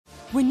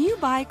When you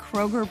buy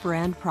Kroger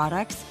brand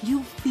products,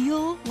 you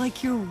feel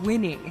like you're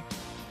winning.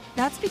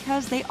 That's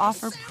because they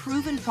offer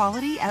proven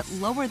quality at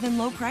lower than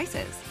low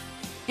prices.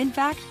 In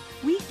fact,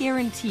 we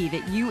guarantee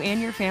that you and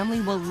your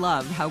family will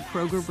love how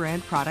Kroger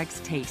brand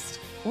products taste,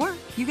 or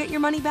you get your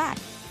money back.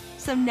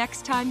 So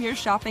next time you're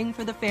shopping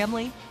for the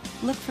family,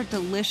 look for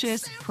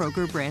delicious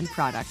Kroger brand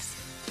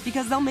products,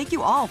 because they'll make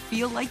you all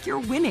feel like you're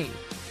winning.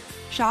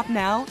 Shop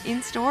now,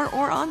 in-store,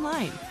 or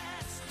online.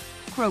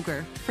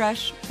 Kroger,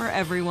 fresh for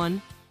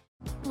everyone.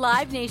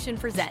 Live Nation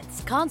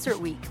presents Concert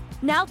Week.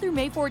 Now through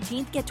May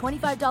 14th, get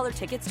 $25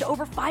 tickets to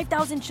over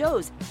 5,000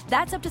 shows.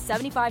 That's up to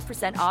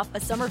 75% off a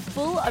summer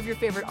full of your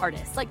favorite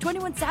artists like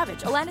 21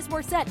 Savage, Alanis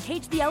Morissette,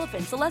 Cage the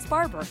Elephant, Celeste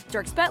Barber,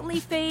 Dierks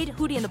Bentley, Fade,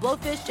 Hootie and the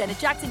Blowfish, Janet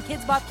Jackson,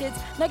 Kids Bop Kids,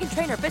 Meghan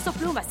Trainor, Peso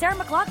Pluma, Sarah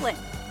McLachlan.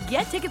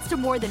 Get tickets to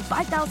more than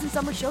 5,000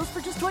 summer shows for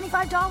just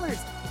 $25.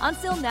 On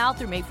sale now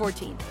through May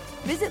 14th.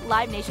 Visit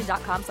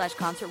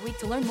LiveNation.com/Concert Week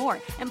to learn more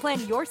and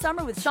plan your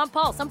summer with Sean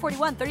Paul, Sum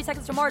 41, 30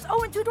 Seconds to Mars,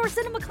 and Two Door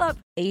Cinema Club.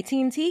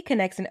 AT&T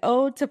connects an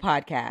ode to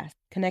podcast.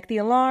 Connect the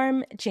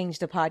alarm, change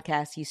the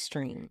podcast you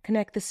stream.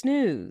 Connect the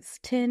snooze,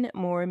 10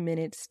 more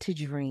minutes to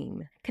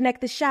dream.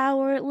 Connect the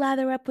shower,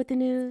 lather up with the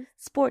news,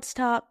 sports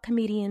talk,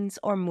 comedians,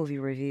 or movie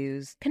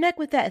reviews. Connect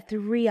with that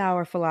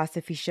 3-hour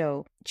philosophy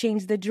show.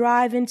 Change the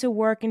drive into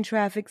work and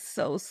traffic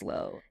so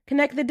slow.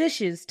 Connect the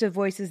dishes to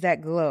voices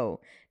that glow.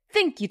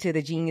 Thank you to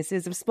the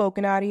geniuses of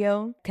spoken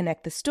audio.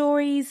 Connect the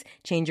stories,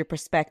 change your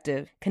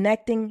perspective.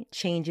 Connecting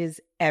changes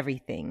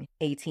everything.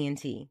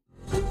 AT&T.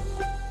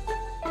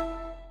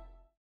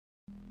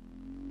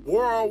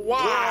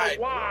 Worldwide.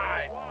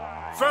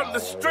 From the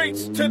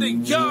streets to the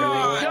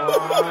yard, to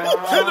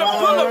the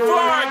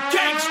boulevard,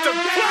 gangsta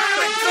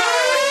chronicle.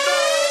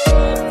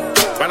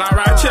 But all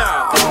right,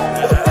 y'all.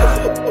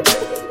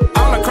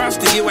 All across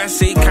the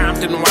USC,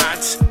 Compton,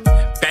 Watts,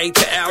 Bay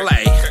to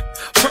LA.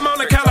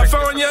 Pomona,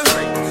 California,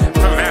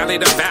 from valley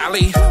to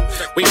valley,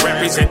 we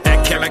represent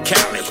that killer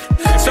Cali.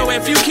 So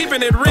if you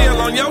keeping it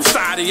real on your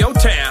side of your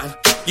town,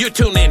 you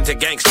tune in to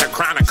Gangsta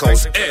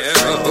Chronicles.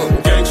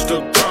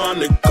 Gangsta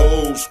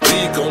Chronicles,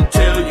 we gon'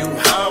 tell you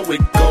how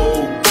it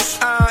goes.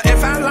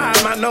 If I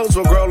lie, my nose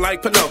will grow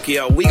like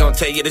Pinocchio. We gon'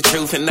 tell you the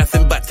truth and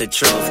nothing but the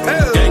truth.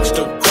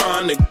 Gangsta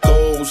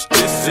Chronicles,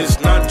 this is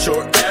not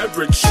your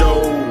average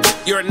show.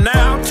 You're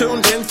now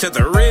tuned into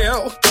the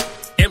real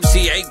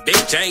MC8,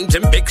 Big James,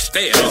 and Big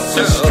Steel. This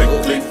is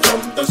strictly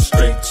from the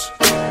streets.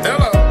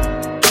 Hello.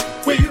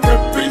 We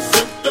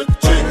represent the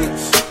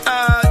G's.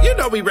 You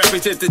know we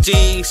represent the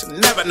G's.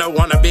 Never no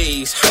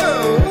wannabes.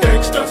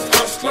 Gangsters,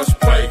 hustlers,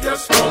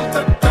 players on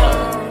the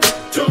dog.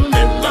 Tune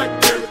in like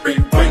every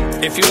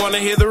week. If you wanna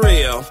hear the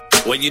real,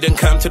 well, you done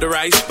come to the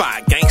right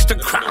spot. Gangsta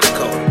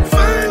Chronicle.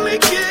 Finally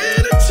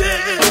get a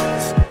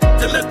chance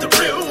to let the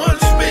real one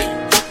speak.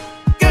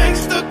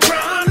 Gangsta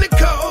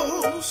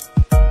Chronicles.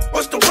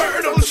 What's the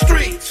word on the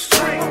streets?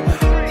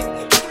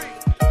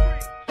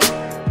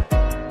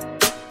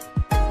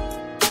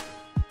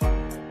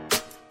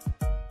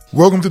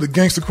 Welcome to the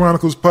Gangsta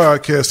Chronicles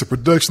podcast, a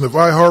production of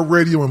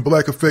iHeartRadio and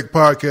Black Effect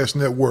Podcast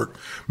Network.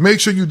 Make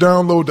sure you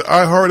download the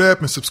iHeart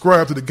app and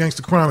subscribe to the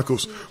Gangsta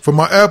Chronicles. For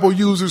my Apple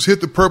users, hit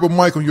the purple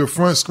mic on your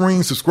front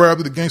screen, subscribe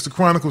to the Gangsta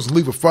Chronicles, and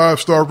leave a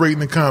 5-star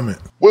rating and comment.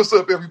 What's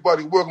up,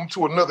 everybody? Welcome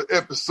to another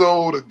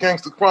episode of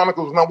Gangsta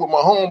Chronicles, and I'm with my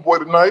homeboy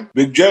tonight,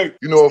 Big J.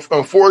 You know,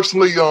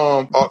 unfortunately,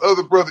 our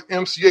other brother,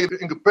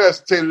 MC8,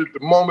 incapacitated at the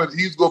moment.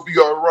 He's going to be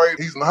all right.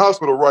 He's in the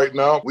hospital right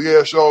now. We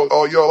ask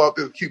all y'all out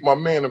there to keep my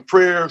man in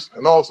prayers,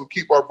 and also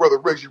keep our brother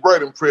Reggie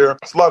Wright in prayer.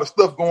 There's a lot of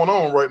stuff going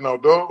on right now,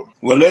 dog.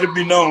 Well, let it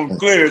be known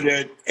clear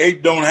that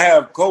 8 don't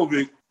have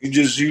COVID. He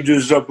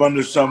just up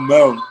under something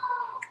else.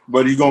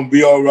 But he's going to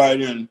be all right,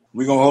 and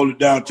we're going to hold it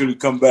down till he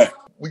come back.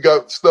 We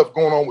got stuff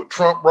going on with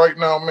Trump right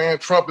now, man.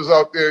 Trump is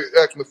out there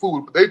acting the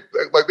fool, but they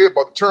act like they're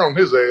about to turn on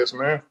his ass,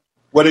 man.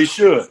 Well, they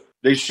should.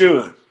 They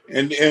should.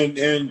 And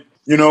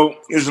you know,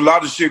 there's a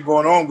lot of shit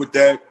going on with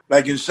that,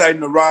 like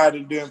inciting a riot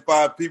and then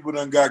 5 people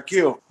done got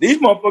killed. These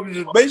motherfuckers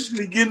is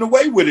basically getting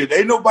away with it.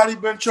 Ain't nobody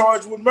been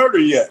charged with murder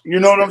yet. You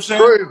know what I'm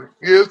saying? Crazy.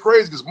 Yeah, it's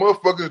crazy because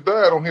motherfuckers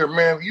died on here,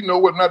 man. You know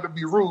what? Not to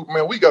be rude,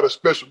 man. We got a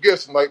special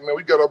guest tonight, man.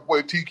 We got our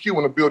boy TQ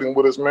in the building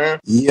with us,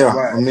 man. Yeah,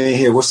 I'm in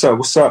here. What's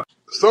up?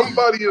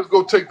 Somebody is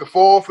going to take the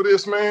fall for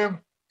this, man.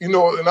 You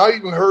know, and I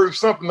even heard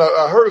something.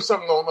 I heard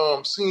something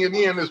on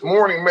CNN this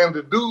morning, man.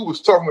 The dude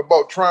was talking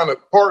about trying to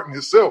pardon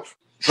himself.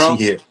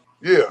 Trump?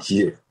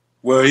 Yeah.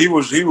 Well, he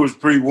was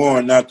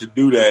pre-warned not to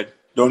do that.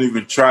 Don't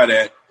even try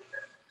that.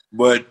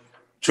 But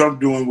Trump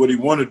doing what he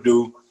want to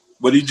do,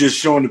 but he just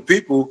showing the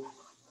people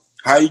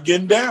how he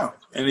getting down,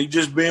 and he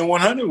just being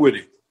 100 with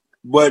it.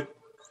 But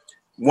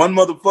one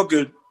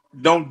motherfucker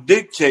don't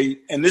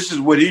dictate, and this is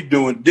what he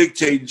doing,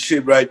 dictating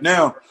shit right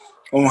now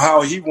on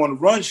how he want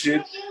to run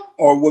shit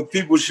or what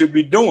people should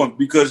be doing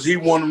because he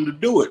want them to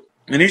do it,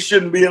 and he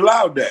shouldn't be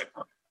allowed that.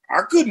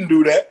 I couldn't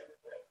do that.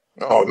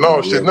 Oh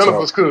no, shit! None of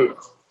us could.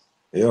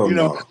 Hell you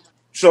know, no.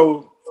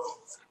 So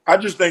I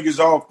just think it's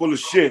all full of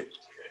shit.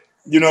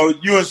 You know,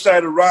 you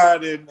incite a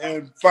riot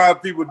and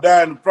 5 people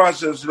die in the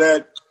process of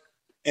that.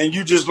 and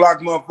you just lock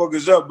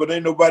motherfuckers up, but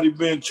ain't nobody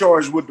being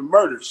charged with the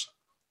murders.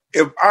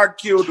 If I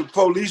killed a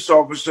police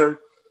officer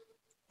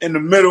in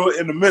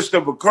the midst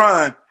of a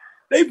crime,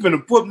 they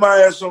finna put my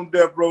ass on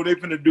death row. They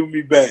finna do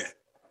me bad.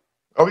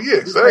 Oh yeah,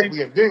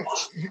 exactly.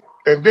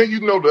 And then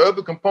you know the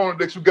other component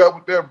that you got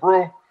with that,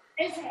 bro.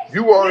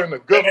 You are in a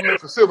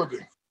government facility.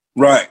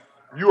 Right.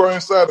 You are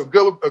inside a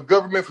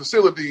government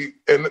facility,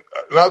 and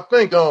I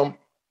think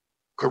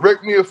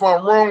correct me if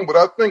I'm wrong, but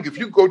I think if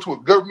you go to a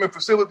government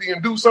facility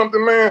and do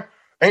something, man,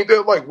 ain't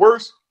that like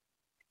worse?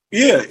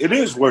 Yeah, it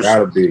is worse.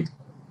 Gotta be.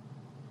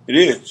 It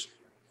is.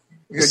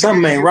 Yeah,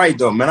 something ain't right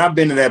though, man. I've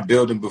been to that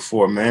building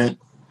before, man.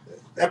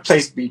 That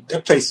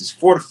place is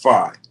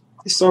fortified.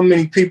 There's so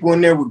many people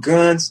in there with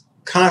guns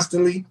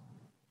constantly.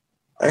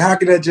 Like, how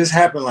could that just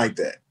happen like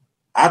that?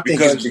 I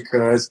think it's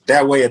because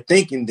that way of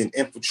thinking then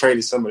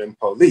infiltrated some of them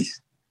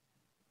police.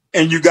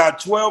 And you got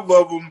 12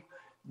 of them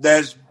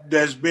that's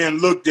being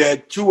looked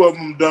at. 2 of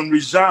them done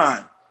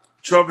resigned.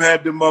 Trump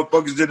had them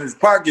motherfuckers in his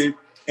pocket,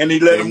 and he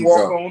let them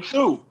walk on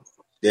through.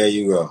 There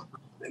you go.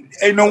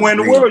 Ain't nowhere in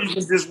the world you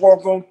can just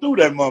walk on through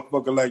that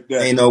motherfucker like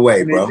that. Ain't no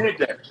way, and bro. They did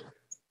that.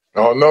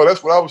 Oh, no,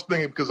 that's what I was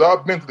thinking, because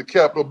I've been to the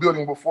Capitol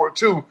building before,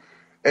 too.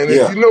 And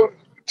if you know,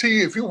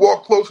 T, if you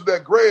walk close to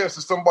that grass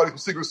to somebody from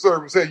Secret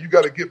Service, hey, you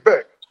got to get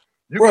back.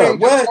 You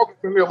can't just walk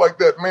in there like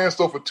that, man.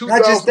 So for 2,000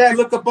 not just that,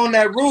 look up on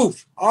that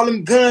roof. All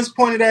them guns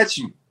pointed at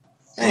you.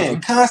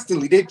 Man,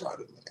 constantly.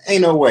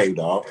 Ain't no way,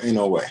 dog. Ain't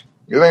no way.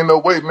 It ain't no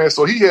way, man.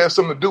 So he has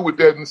something to do with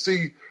that. And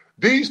see,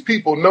 these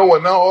people know,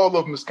 and now all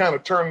of them is kind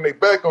of turning their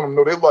back on him.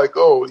 No, they're like,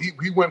 oh,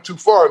 he went too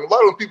far. And a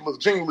lot of them people are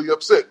genuinely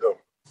upset, though.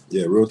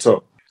 Yeah, real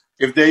talk.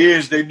 If there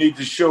is, they need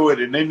to show it,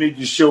 and they need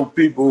to show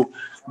people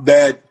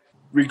that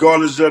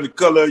regardless of the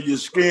color of your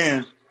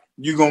skin,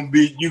 you're gonna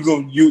be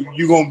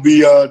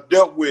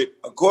dealt with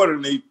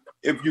accordingly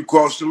if you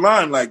cross the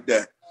line like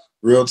that.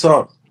 Real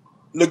talk.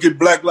 Look at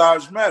Black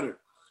Lives Matter.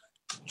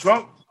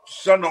 Trump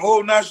sent the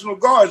whole National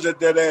Guards at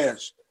that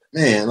ass.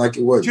 Man, like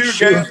it was. Tear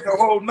gas the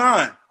whole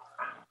 9.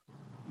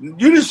 You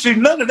didn't see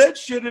none of that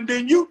shit, and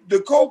then the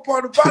cold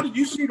part about it,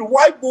 you see the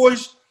white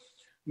boys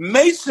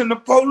macing the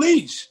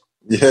police.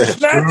 Yeah.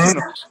 Snatching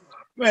them.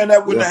 Man,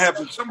 that wouldn't have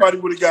happened. Somebody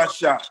would have got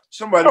shot.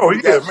 Somebody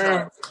would have got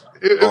shot.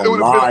 On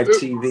live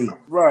TV.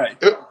 Right.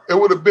 It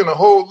would have been a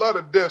whole lot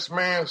of deaths,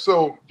 man.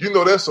 So, you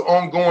know, that's an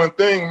ongoing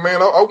thing,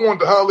 man. I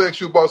wanted to holler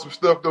at you about some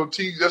stuff, though,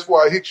 T. That's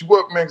why I hit you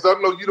up, man, because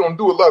I know you don't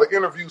do a lot of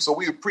interviews, so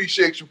we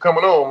appreciate you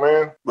coming on,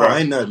 man. Bro,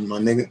 ain't nothing, my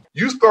nigga.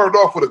 You started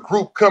off with a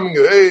group coming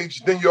of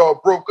age, then y'all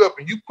broke up,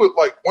 and you put,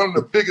 like, one of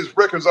the biggest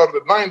records out of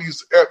the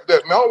 90s after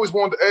that. And I always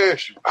wanted to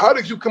ask you, how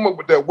did you come up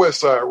with that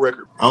Westside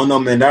record? I don't know,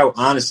 man. That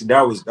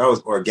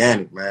was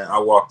organic, man. I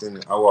walked in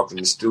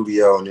the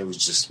studio, and there was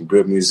just some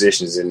good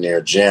musicians in there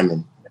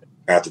jamming.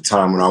 At the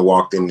time when I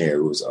walked in there,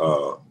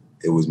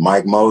 it was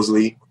Mike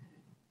Mosley,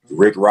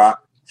 Rick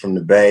Rock from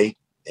the Bay,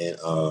 and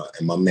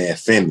my man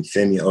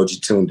Femi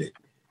Ojitunde.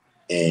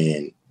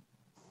 And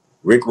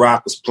Rick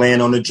Rock was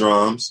playing on the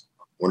drums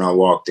when I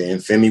walked in.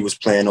 Femi was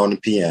playing on the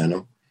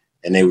piano,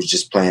 and they was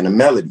just playing a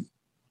melody.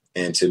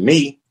 And to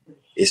me,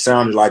 it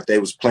sounded like they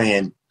was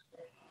playing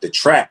the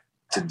track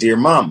to Dear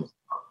Mama,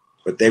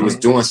 but they was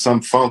doing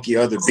some funky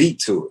other beat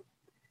to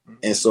it.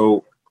 And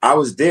so I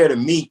was there to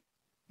meet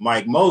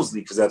Mike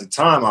Mosley, because at the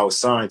time I was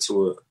signed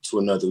to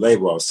another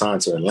label. I was signed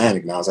to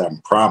Atlantic, and I was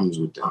having problems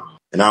with them.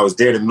 And I was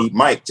there to meet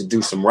Mike to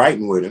do some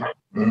writing with him.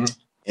 Mm-hmm.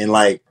 And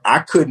like I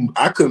couldn't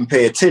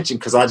pay attention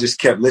because I just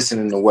kept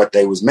listening to what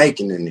they was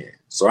making in there.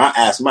 So I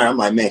asked Mike, I'm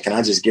like, man, can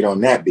I just get on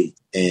that beat?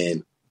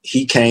 And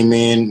he came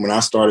in when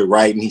I started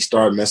writing. He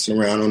started messing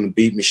around on the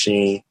beat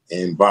machine.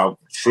 And about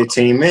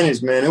 15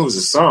 minutes, man, it was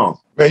a song.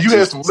 Man, you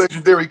had some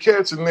legendary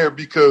cats in there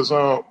because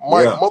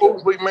Mike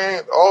Mosley,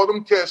 man, all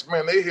them cats,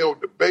 man, they held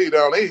the Bay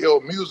down. They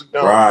held music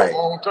down for a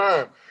long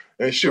time.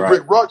 And shit,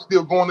 Rick Rock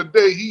still going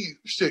today.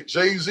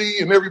 Jay-Z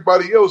and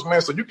everybody else,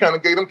 man. So you kind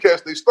of gave them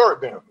cats they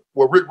start down.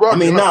 Well, Rick Rock. I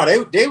mean,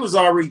 they was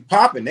already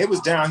popping. They was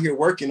down here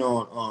working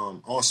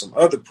on some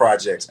other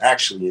projects,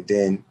 actually. And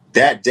then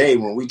that day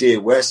when we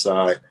did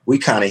Westside, we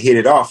kind of hit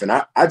it off. And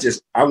I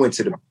just went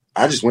to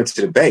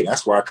the Bay.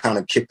 That's where I kind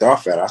of kicked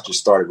off at. I just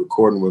started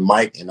recording with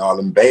Mike and all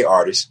them Bay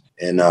artists.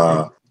 And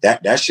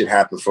that shit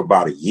happened for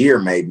about a year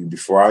maybe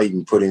before I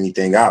even put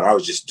anything out. I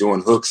was just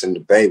doing hooks in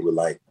the Bay with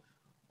like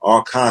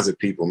all kinds of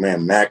people,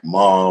 man. Mac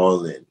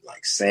Mall and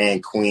like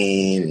San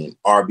Queen and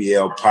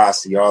RBL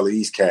Posse, all of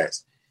these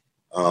cats.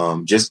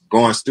 Just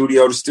going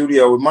studio to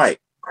studio with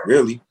Mike,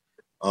 really.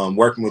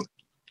 Working with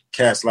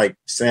cats like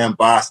Sam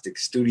Bostic,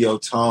 Studio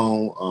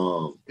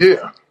Tone,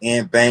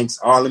 Ann Banks,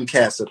 all them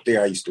cats up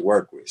there I used to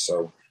work with.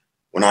 So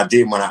when I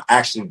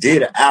actually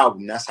did an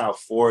album, that's how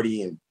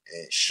 40 and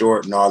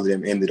Short and all of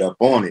them ended up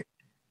on it,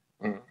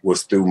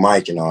 was through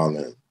Mike and all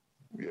them.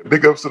 Yeah,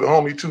 big ups to the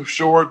homie too,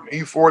 Short,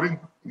 E40.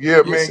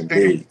 Yeah, yes,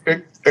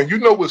 man. And you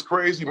know what's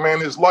crazy,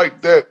 man, is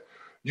like that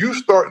you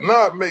start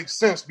now it makes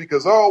sense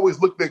because I always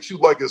looked at you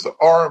like as an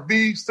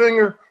R&B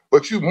singer,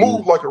 but you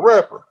move like a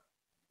rapper.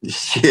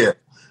 Yeah.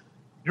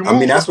 I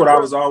mean, that's what I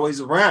was always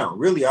around.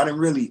 Really, I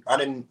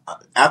didn't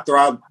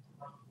after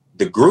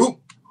the group,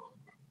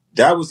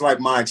 that was like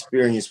my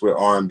experience with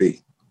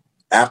R&B.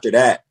 After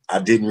that, I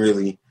didn't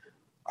really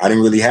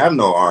have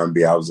no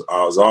R&B. I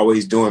was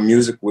always doing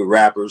music with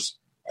rappers.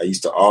 I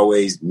used to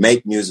always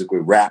make music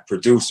with rap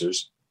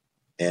producers.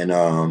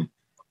 And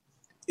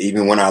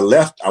even when I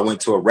left, I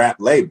went to a rap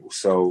label.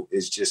 So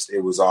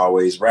it was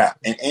always rap.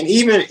 And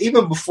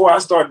even before I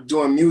started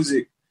doing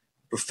music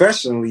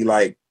professionally,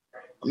 like,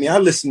 I mean, I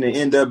listened to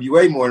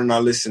NWA more than I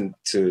listened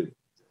to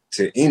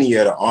any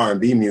of the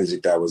R&B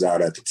music that was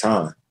out at the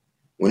time.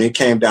 When it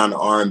came down to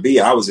R&B,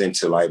 I was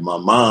into like my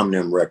mom and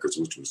them records,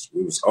 which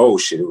was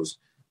old shit. It was,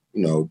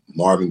 you know,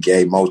 Marvin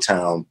Gaye,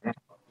 Motown,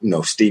 you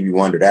know, Stevie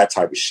Wonder, that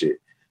type of shit.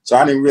 So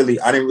I didn't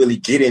really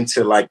get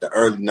into like the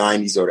early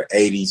 90s or the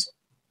 80s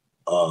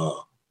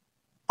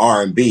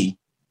R&B.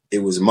 It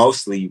was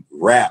mostly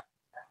rap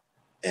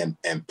and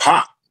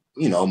pop,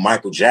 you know,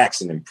 Michael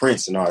Jackson and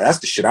Prince and all. That's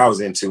the shit I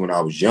was into when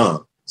I was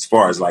young, as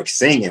far as like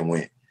singing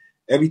went.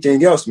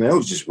 Everything else, man, it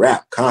was just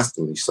rap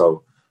constantly.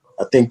 So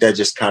I think that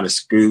just kind of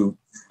screwed.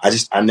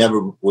 I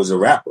never was a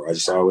rapper. I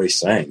just always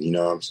sang, you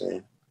know what I'm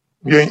saying?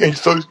 Yeah, and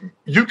so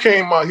you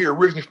came out here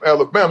originally from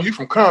Alabama. You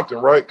from Compton,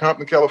 right?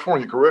 Compton,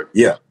 California, correct?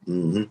 Yeah.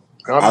 Mm-hmm.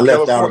 Compton, I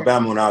left California.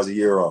 Alabama when I was a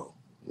year old.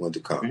 Went to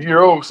Compton. A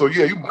year old. So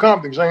yeah, you from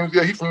Compton, James.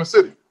 Yeah, he's from the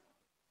city.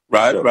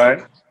 Right, Yep.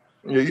 right.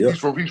 Yeah, he's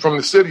from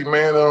the city,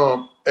 man.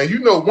 And you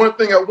know, one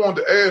thing I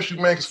wanted to ask you,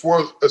 man, as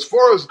far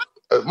as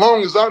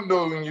long as I've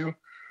known you,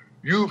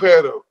 you've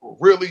had a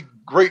really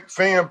great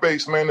fan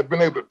base, man. They've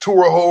been able to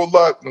tour a whole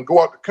lot and go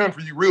out the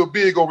country. You real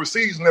big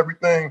overseas and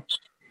everything.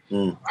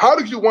 How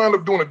did you wind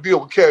up doing a deal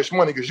with Cash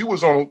Money? Because you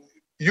wasn't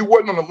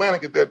on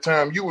Atlantic at that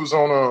time. You was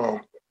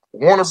on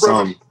Warner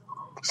Brothers.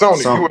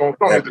 Sony. You were on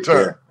Sony at the time.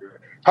 Yeah.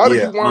 How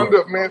did you wind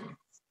up, man?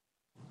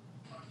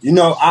 You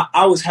know,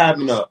 I was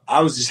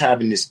just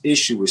having this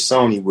issue with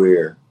Sony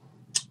where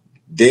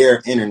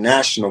their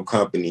international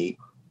company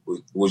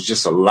was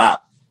just a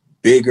lot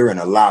bigger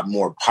and a lot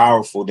more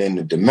powerful than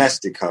the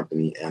domestic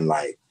company. And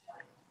like,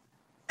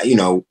 you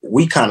know,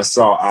 we kind of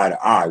saw eye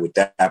to eye with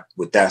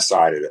that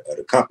side of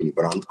the company,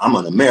 but I'm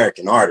an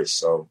American artist.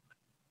 So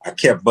I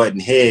kept butting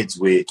heads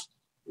with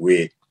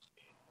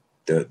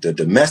the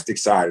domestic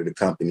side of the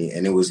company.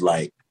 And it was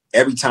like,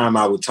 every time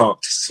I would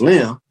talk to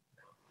Slim,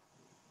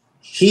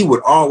 he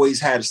would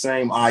always have the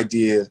same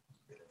idea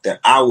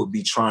that I would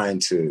be trying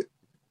to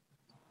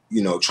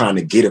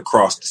get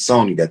across to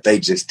Sony that they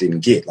just didn't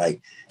get.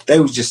 Like, they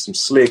was just some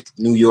slick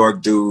New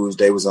York dudes.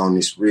 They was on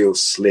this real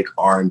slick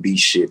R&B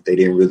shit. They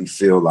didn't really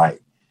feel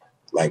like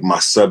my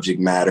subject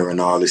matter and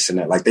all this and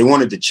that. Like, they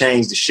wanted to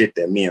change the shit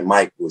that me and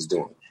Mike was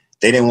doing.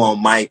 They didn't want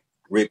Mike,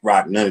 Rick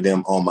Rock, none of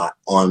them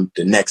on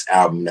the next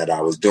album that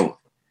I was doing.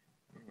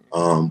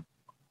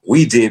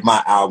 We did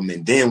my album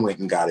and then went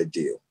and got a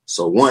deal.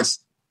 So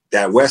once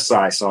that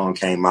Westside song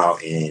came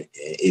out and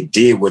it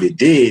did what it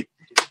did,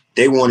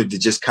 they wanted to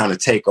just kind of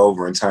take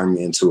over and turn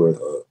me into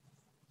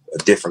a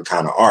different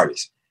kind of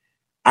artist.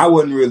 I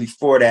wasn't really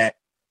for that.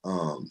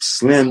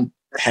 Slim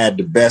had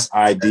the best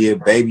idea.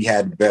 Baby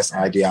had the best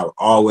idea. I would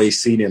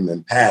always see them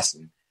in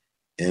passing.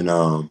 And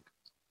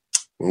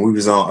when we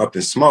was on Up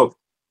in Smoke,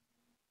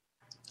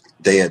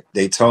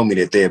 they told me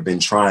that they had been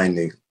trying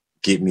to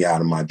get me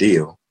out of my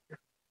deal.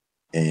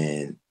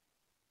 And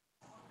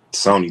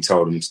Sony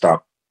told them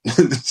stop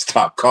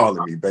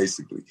calling me,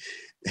 basically.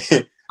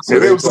 So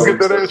they was gonna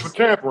get that ass for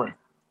tampering.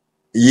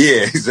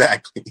 Yeah,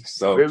 exactly.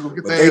 So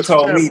they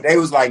told me, they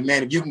was like,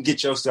 man, if you can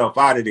get yourself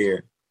out of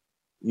there,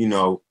 you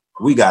know,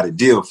 we got a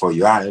deal for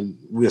you.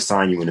 We'll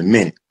sign you in a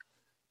minute.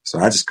 So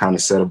I just kind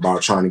of set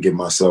about trying to get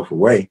myself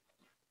away.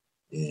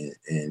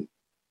 And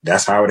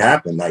that's how it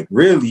happened. Like,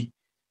 really,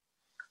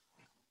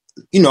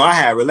 you know, I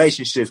had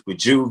relationships with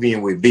Juvie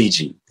and with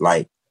BG.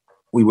 Like,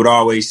 we would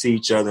always see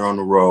each other on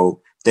the road.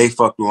 They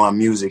fucked with my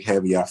music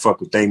heavy. I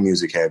fucked with their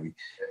music heavy.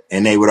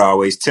 And they would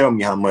always tell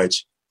me how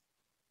much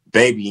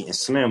Baby and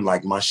Slim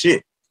like my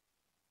shit.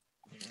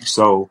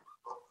 So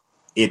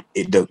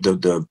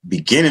the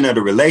beginning of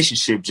the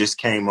relationship just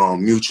came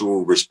on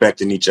mutual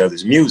respecting each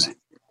other's music.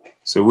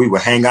 So we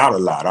would hang out a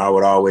lot. I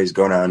would always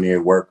go down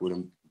there, work with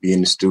them, be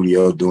in the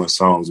studio doing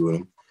songs with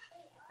them.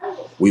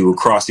 We would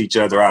cross each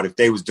other out. If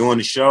they was doing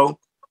the show,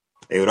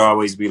 they would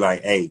always be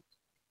like, hey,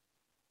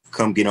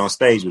 come get on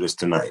stage with us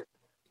tonight.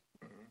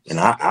 And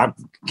I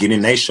get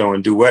in their show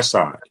and do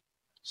Westside.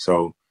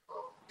 So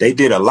they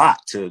did a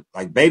lot to,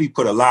 like, Baby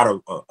put a lot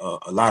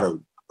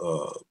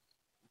of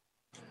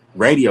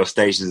radio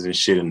stations and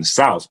shit in the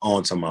South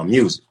onto my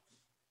music.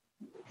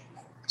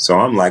 So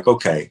I'm like,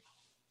 okay,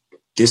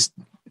 this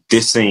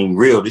seemed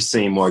real. This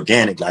seemed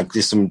organic. Like,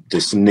 there's some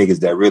niggas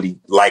that really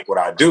like what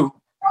I do.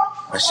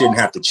 I shouldn't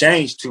have to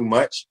change too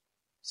much.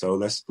 So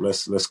let's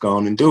go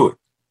on and do it.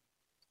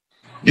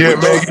 Yeah,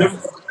 man.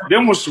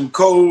 Them was some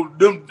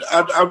cold.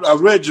 I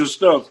read your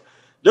stuff.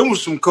 Them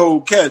was some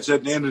cold cats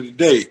at the end of the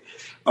day.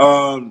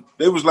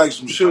 They was like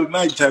some Suge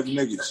Knight type of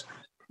niggas.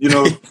 You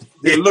know,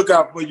 they look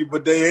out for you,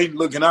 but they ain't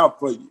looking out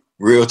for you.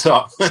 Real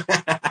talk.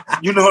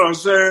 You know what I'm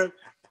saying?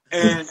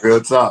 And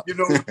real talk. You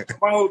know,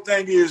 my whole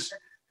thing is,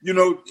 you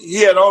know,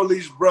 he had all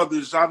these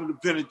brothers out of the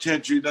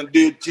penitentiary that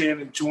did 10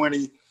 and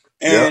 20,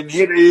 And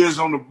here he is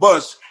on the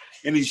bus,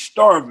 and he's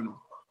starving them.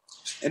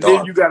 And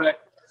then you gotta.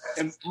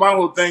 And my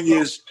whole thing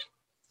is,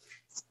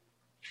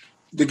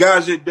 the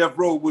guys at Death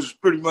Row was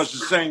pretty much the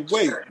same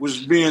way.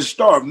 Was being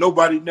starved.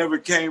 Nobody never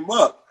came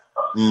up.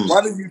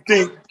 Why do you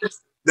think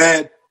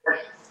that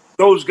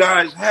those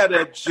guys had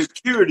that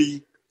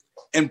security,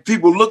 and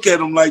people look at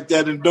them like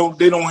that and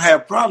they don't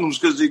have problems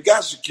because they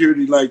got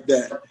security like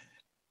that,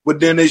 but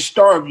then they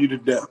starve you to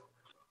death?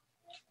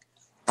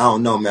 I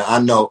don't know, man.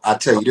 I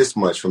tell you this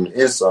much from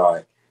the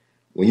inside.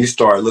 When you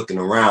start looking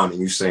around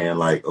and you saying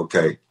like,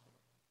 okay,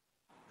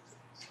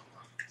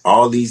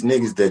 all these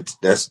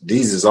niggas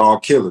these is all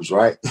killers,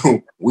 right?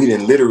 We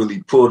didn't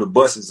literally pull the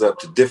buses up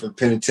to different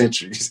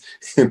penitentiaries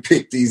and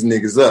pick these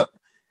niggas up.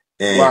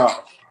 And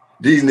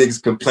these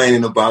niggas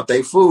complaining about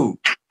their food.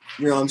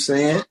 You know what I'm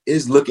saying?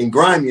 It's looking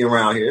grimy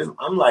around here.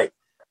 I'm like,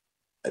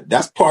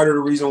 that's part of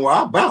the reason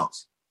why I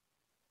bounce.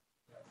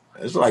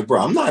 It's like, bro,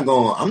 I'm not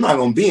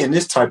gonna be in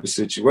this type of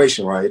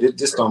situation, right? It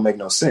just don't make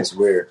no sense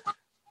where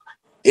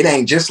it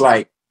ain't just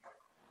like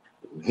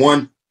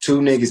 1-2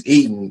 niggas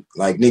eating.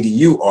 Like, nigga,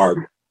 you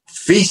are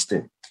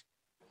feasting.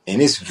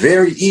 And it's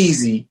very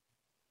easy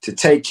to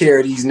take care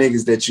of these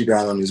niggas that you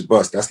got on this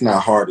bus. That's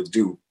not hard to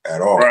do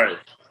at all. Right.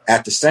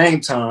 At the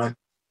same time,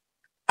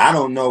 I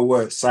don't know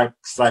what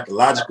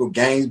psychological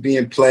games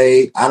being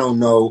played. I don't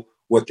know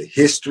what the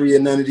history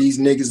of none of these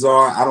niggas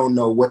are. I don't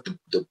know what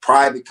the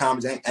private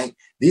comments ain't.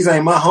 These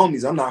ain't my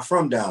homies. I'm not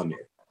from down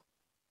there.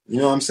 You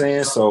know what I'm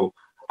saying? So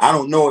I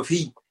don't know if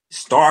he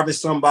starving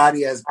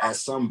somebody as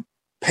some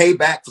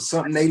payback for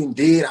something they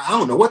did. I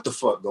don't know what the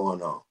fuck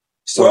going on.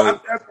 So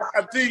well,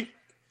 I think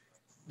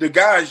the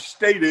guys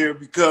stay there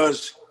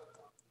because,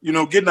 you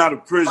know, getting out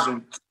of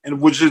prison, and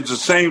which is the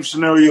same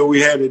scenario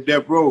we had at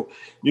Death Row,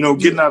 you know,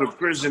 getting out of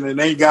prison and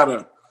they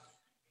gotta,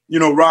 you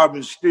know, rob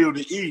and steal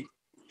to eat.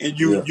 And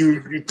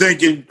you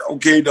thinking,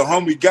 okay, the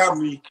homie got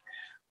me,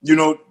 you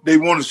know, they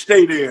want to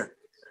stay there.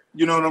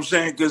 You know what I'm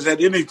saying? Because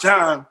at any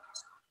time,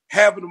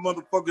 half of the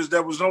motherfuckers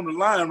that was on the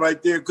line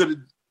right there could have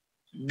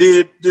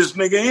did this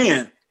nigga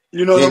in.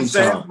 You know what I'm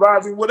saying?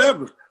 Robbing,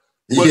 whatever.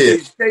 But they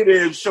stay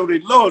there and show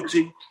their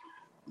loyalty,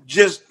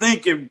 just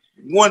thinking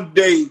one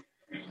day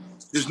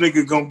this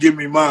nigga gonna give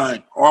me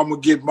mine, or I'm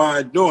gonna get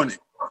mine doing it.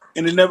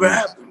 And it never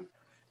happened.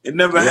 It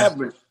never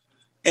happened.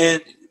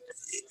 And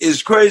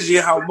it's crazy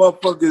how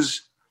motherfuckers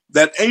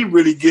that ain't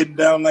really getting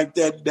down like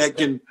that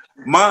can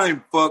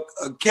mind fuck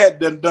a cat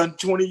done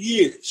 20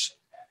 years.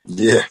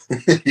 Yeah.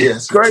 Yeah,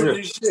 it's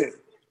crazy shit.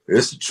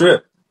 It's a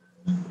trip.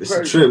 It's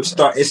a trip.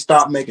 It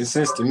stopped making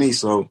sense to me,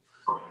 so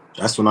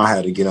that's when I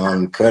had to get on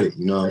and cut it.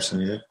 You know what I'm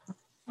saying?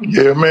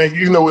 Yeah, man.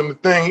 You know, and the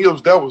thing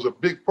is, that was a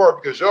big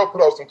part because y'all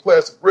put out some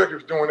classic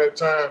records during that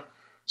time.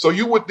 So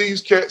you with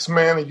these cats,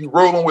 man, and you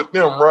rolling with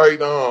them,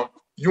 right?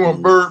 You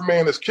and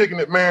Birdman is kicking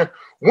it, man.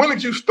 When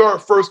did you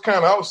start first kind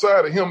of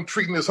outside of him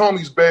treating his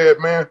homies bad,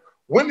 man?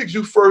 When did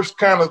you first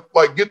kind of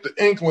like get the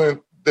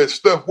inkling that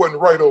stuff wasn't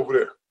right over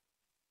there?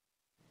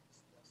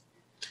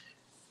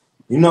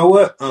 You know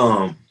what?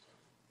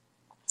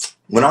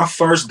 When I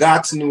first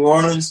got to New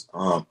Orleans,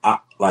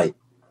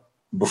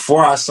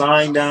 before I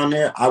signed down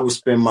there, I would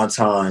spend my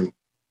time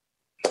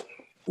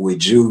with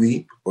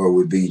Juvie or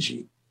with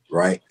BG,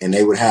 right? And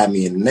they would have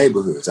me in the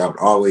neighborhoods. I would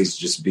always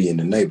just be in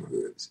the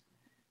neighborhoods.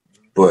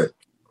 But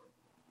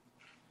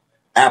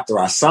after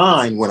I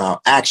signed, when I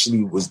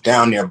actually was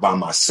down there by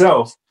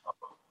myself,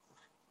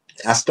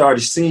 I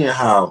started seeing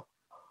how,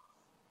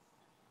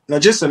 now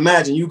just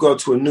imagine you go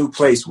to a new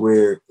place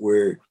where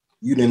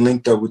you done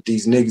linked up with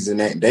these niggas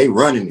and they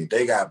running it.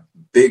 They got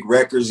big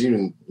records,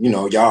 you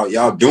know,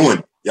 y'all doing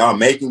it. Y'all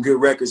making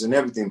good records and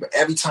everything. But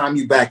every time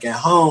you back at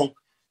home,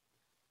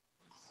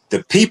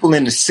 the people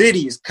in the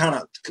city is kind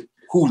of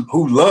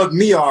who loved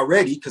me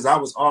already because I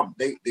was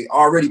they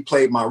already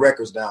played my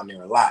records down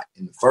there a lot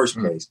in the first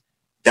place.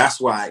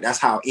 That's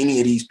how any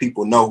of these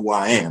people know who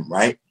I am,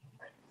 right?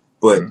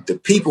 But the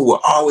people will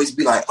always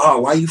be like,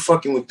 oh, why you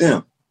fucking with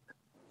them?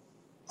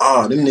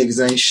 Oh, them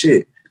niggas ain't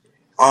shit.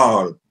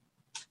 Oh,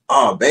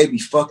 baby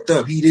fucked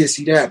up. He this,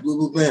 he that, blah,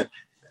 blah, blah.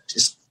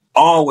 Just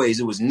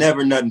always, it was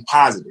never nothing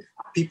positive.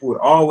 People would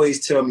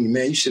always tell me,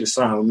 man, you should have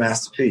signed with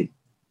Master P.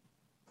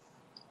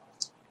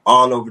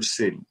 All over the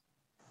city.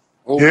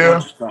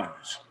 Yeah.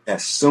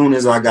 As soon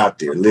as I got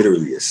there,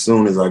 literally, as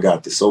soon as I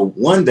got there. So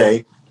one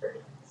day,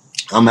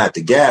 I'm at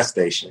the gas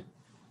station,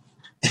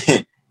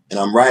 and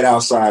I'm right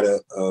outside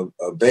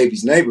of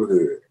Baby's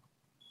neighborhood.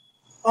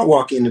 I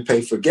walk in to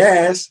pay for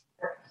gas.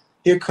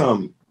 Here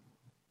come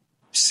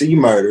C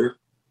Murder,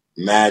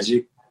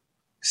 Magic,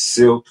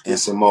 Silk, and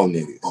some more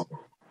niggas.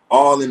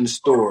 All in the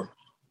store,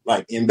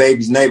 like in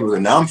Baby's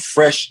neighborhood. Now I'm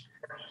fresh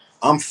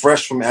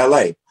from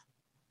LA.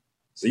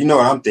 So you know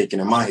what I'm thinking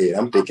in my head.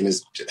 I'm thinking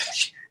it's,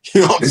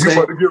 you know what I'm saying?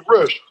 You about to get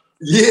rushed.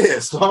 Yeah,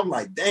 so I'm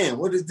like, damn,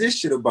 what is this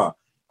shit about?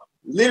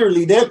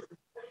 Literally, they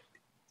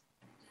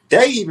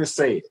even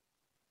say it.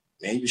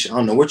 Man, I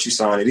don't know what you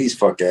signing these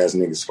fuck ass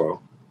niggas for.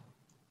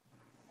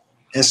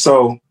 And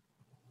so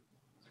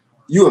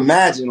you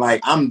imagine,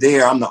 like, I'm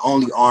there, I'm the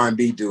only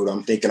R&B dude.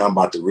 I'm thinking I'm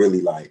about to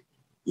really, like,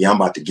 yeah, I'm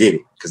about to get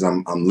it because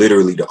I'm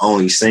literally the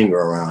only singer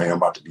around here. I'm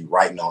about to be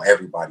writing on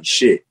everybody's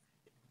shit.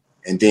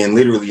 And then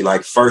literally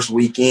like first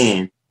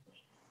weekend,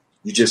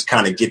 you just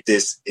kind of get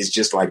this, it's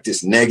just like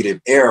this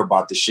negative air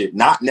about the shit,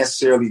 not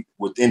necessarily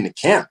within the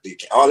camp.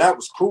 All that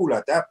was cool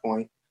at that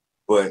point,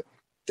 but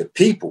the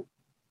people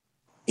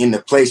in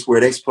the place where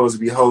they supposed to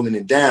be holding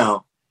it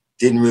down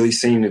didn't really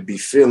seem to be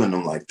feeling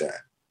them like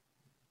that.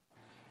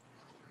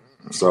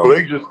 So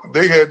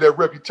they had that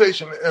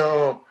reputation.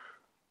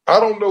 I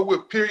don't know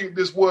what period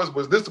this was.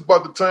 Was this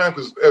about the time?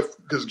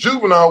 Because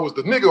Juvenile was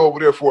the nigga over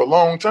there for a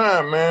long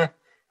time, man.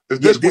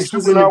 This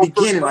was in the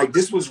beginning. Like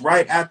this was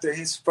right after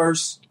his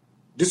first.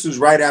 This was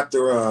right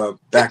after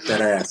Back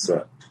That Ass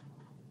Up.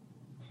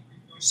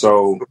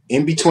 So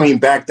in between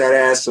Back That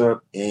Ass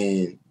Up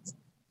and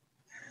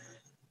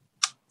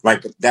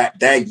like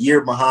that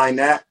year behind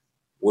that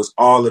was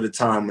all of the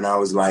time when I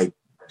was like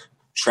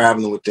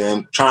traveling with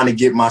them, trying to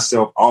get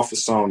myself off of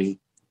Sony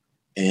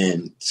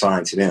and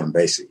signed to them,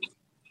 basically.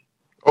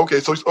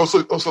 Okay, so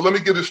let me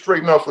get this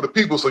straightened out for the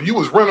people. So you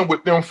was running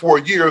with them for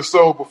a year or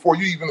so before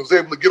you even was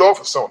able to get off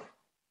of Sony.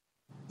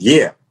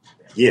 Yeah,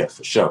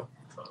 for sure.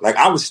 Like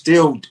I was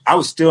still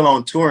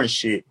on tour and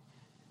shit.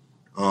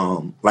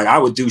 Like I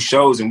would do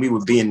shows and we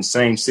would be in the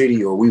same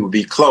city or we would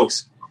be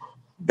close.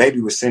 Baby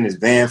would send his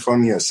van for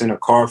me or send a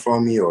car for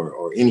me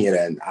or any of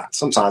that. And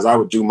sometimes I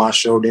would do my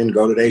show, then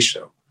go to their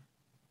show.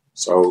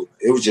 So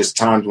it was just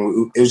times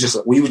when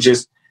we would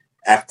just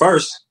at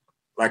first.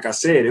 Like I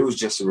said, it was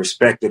just a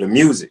respect of the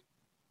music.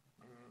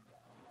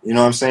 You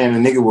know what I'm saying? A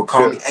nigga would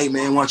call me, hey,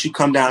 man, why don't you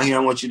come down here?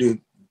 I want you to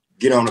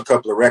get on a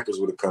couple of records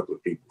with a couple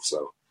of people.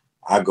 So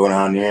I go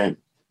down there and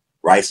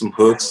write some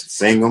hooks,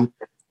 sing them.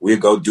 We'd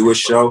go do a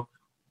show.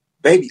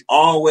 Baby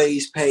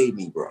always paid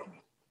me, bro.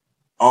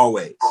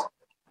 Always.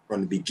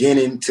 From the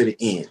beginning to the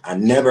end. I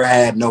never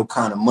had no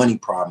kind of money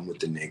problem with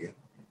the nigga.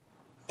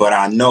 But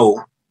I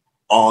know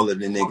all of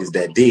the niggas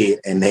that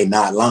did, and they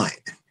not lying.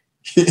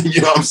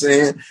 You know what I'm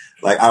saying?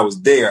 Like I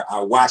was there, I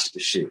watched the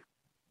shit,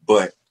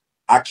 but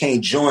I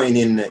can't join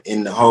in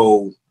the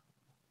whole.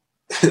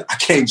 I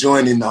can't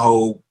join in the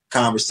whole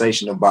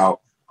conversation about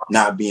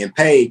not being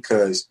paid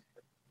because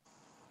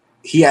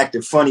he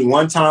acted funny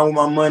one time with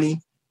my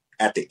money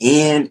at the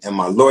end, and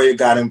my lawyer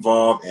got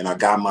involved, and I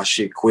got my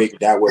shit quick.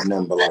 That wasn't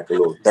nothing but like a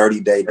little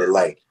 30-day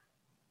delay.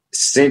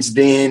 Since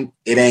then,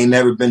 it ain't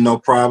never been no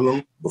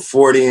problem.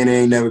 Before then, it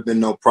ain't never been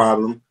no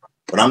problem.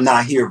 But I'm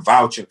not here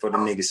vouching for the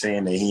nigga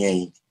saying that he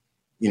ain't,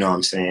 you know what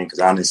I'm saying?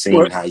 Because I done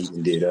seen how he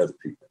even did other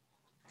people.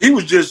 He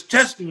was just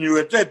testing you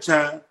at that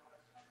time.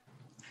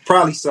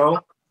 Probably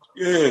so.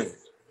 Yeah.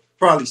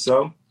 Probably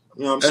so.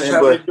 You know what I'm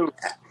saying? But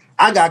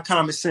I got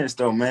common sense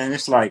though, man.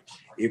 It's like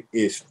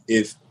if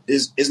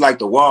it's like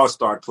the walls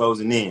start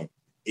closing in.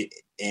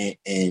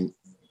 And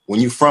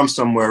when you from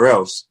somewhere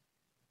else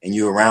and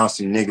you around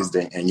some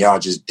niggas and y'all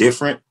just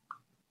different,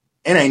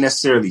 it ain't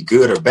necessarily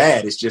good or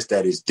bad. It's just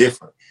that it's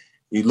different.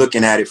 You're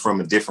looking at it from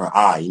a different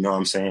eye, you know what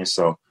I'm saying?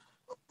 So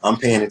I'm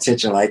paying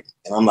attention, and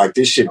I'm like,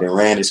 this shit that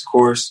ran its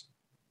course.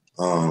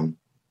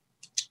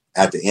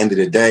 At the end of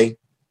the day,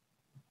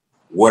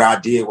 what I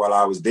did while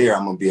I was there,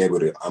 I'm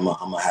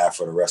gonna have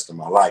for the rest of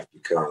my life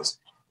because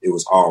it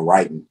was all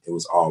writing, it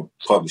was all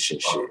publishing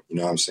shit. You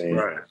know what I'm saying?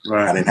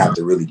 Right. I didn't have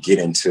to really get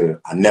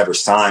into. I never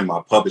signed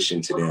my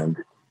publishing to them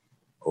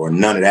or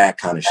none of that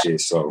kind of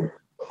shit. So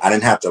I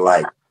didn't have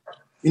to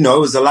it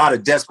was a lot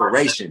of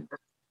desperation.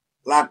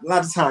 A lot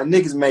of times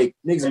niggas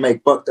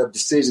make fucked up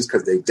decisions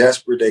because they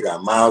desperate, they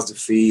got mouths to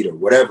feed or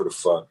whatever the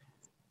fuck.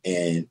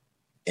 And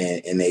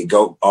they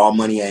go, all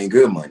money ain't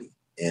good money.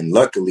 And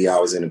luckily I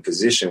was in a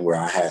position where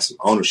I had some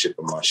ownership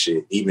of my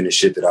shit, even the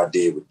shit that I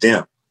did with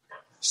them.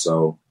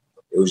 So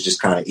it was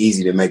just kind of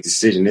easy to make the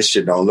decision. This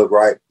shit don't look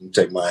right. You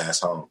take my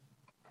ass home.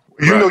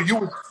 You know,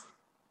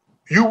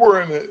 you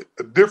were in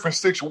a different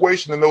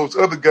situation than those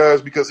other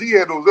guys because he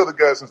had those other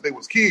guys since they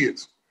was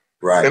kids.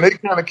 Right. And they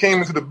kind of came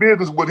into the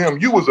business with him.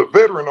 You was a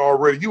veteran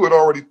already. You had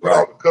already put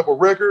out a couple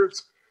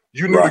records.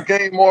 You knew the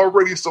game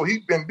already. So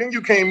then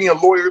you came in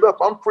lawyered up.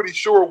 I'm pretty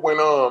sure when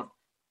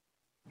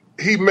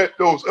he met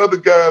those other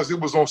guys, it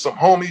was on some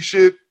homie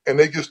shit, and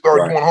they just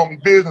started doing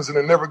homie business, and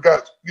it never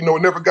got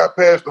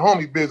past the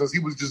homie business. He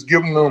was just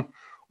giving them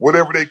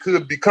whatever they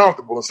could be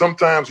comfortable. And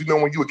sometimes,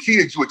 when you're a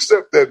kid, you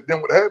accept that.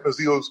 Then what happens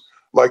is,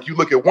 like, you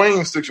look at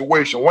Wayne's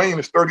situation. Wayne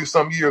is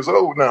 30-some years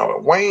old now.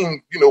 And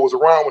Wayne, was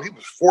around when he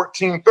was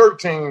 14,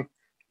 13.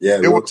 Yeah,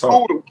 it was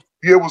cool.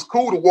 It was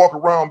cool to walk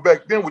around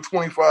back then with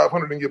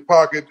 $2,500 in your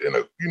pocket and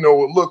a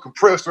little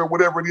compressor,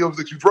 whatever it is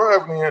that you're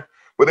driving in.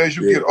 But as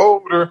you get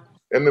older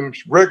and the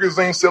records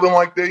ain't selling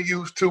like they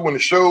used to and the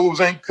shows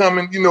ain't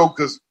coming,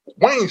 because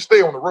Wayne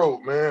stay on the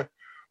road, man.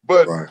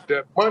 But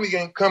that money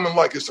ain't coming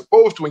like it's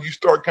supposed to. And you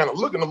start kind of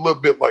looking a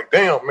little bit like,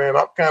 damn, man,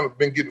 I've kind of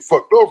been getting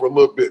fucked over a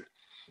little bit.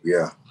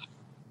 Yeah.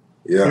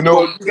 Yeah. You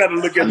got to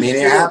look at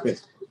it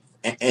happens.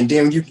 And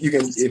then you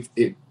can, if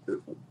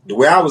the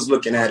way I was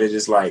looking at it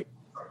is like,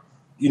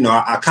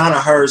 I kind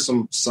of heard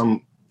some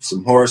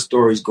horror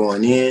stories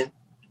going in,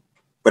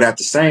 but at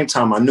the same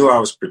time, I knew I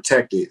was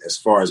protected as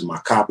far as my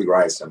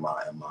copyrights and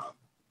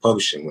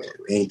publishing with.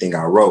 Anything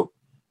I wrote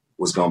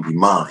was gonna be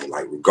mine,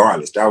 like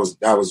regardless. That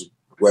was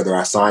whether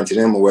I signed to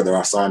them or whether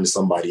I signed to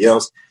somebody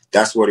else.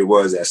 That's what it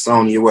was at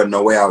Sony. It wasn't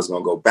no way I was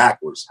gonna go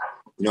backwards.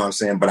 You know what I'm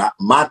saying? But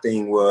my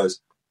thing was,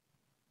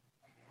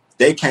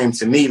 they came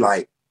to me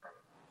like,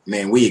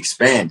 man, we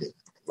expanded.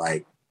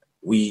 Like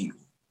we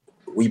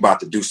about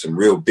to do some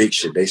real big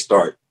shit. They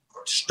start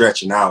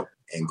stretching out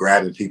and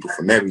grabbing people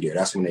from everywhere.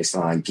 That's when they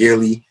signed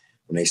Gilly,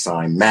 when they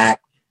signed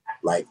Mac.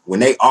 Like when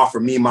they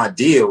offered me my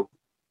deal,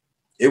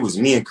 it was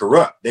me and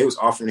Corrupt. They was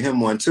offering him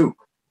one too.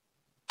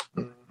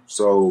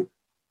 So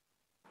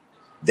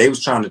they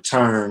was trying to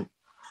turn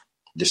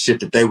the shit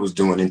that they was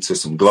doing into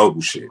some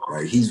global shit,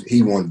 right?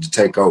 He wanted to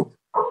take over.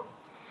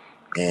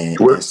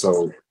 And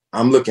so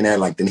I'm looking at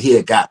like, then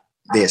they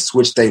had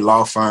switched their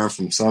law firm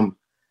from some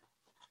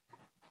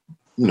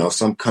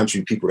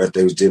country people that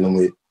they was dealing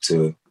with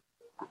to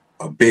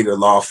a bigger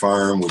law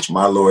firm, which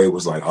my lawyer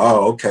was like,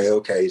 oh, okay,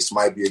 this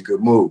might be a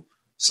good move.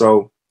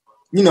 So,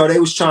 they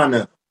was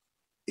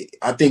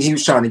I think he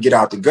was trying to get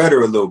out the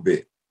gutter a little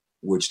bit,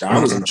 which I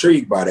was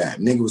intrigued by that.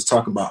 Nigga was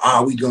talking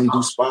about, we gonna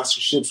do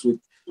sponsorships with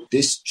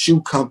this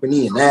shoe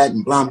company and that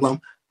and blah, blah.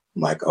 I'm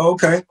like,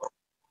 okay.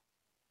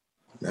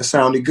 That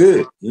sounded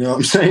good. You know what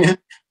I'm saying?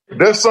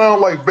 That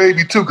sound like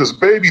Baby too, because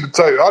Baby the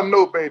type, I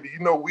know Baby,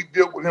 we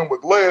dealt with him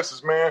with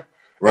glasses, man.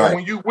 Right. And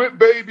when you with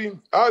Baby,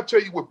 I'll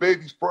tell you what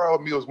Baby's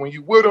problem is. When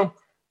you with him,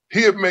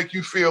 he'll make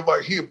you feel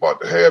like he about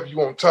to have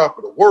you on top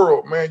of the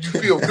world, man. You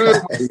feel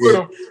good when you with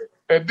him.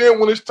 And then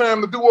when it's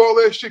time to do all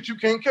that shit, you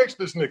can't catch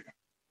this nigga.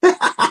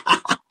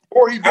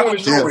 Or he doing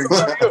his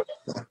shit.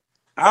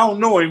 I don't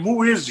know him.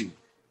 Who is he?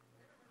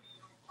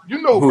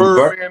 You know who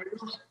Birdman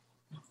is.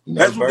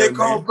 That's what they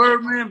call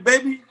Birdman,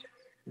 Baby?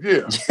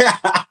 Yeah.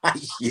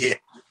 Yeah.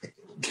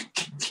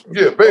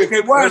 Yeah, Baby.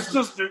 Okay, why his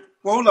sister?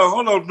 Hold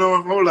on,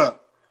 Norm, hold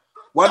up.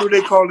 Why do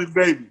they call him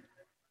Baby?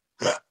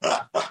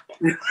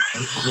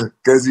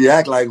 Because he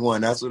act like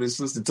one. That's what his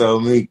sister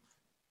told me.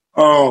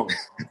 Oh.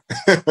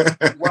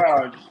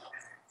 Wow.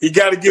 He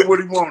got to get what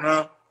he want,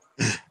 huh?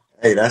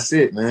 Hey, that's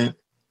it, man.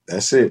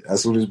 That's it.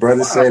 That's what his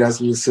brothers say. That's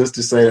what his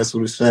sisters say. That's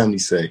what his family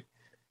say.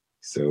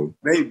 So,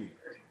 Baby.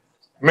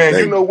 Man,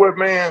 you know what,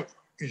 man?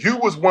 You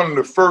was one of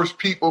the first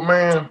people,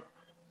 man.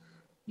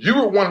 You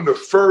were one of the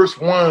first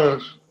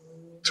ones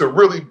to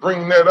really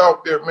bring that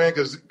out there, man,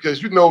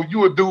 because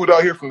you a dude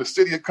out here from the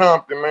city of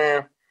Compton,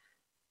 man.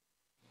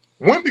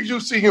 When did you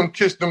see him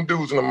kiss them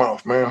dudes in the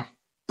mouth, man?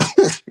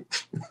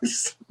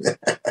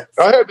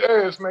 I had to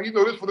ask, man.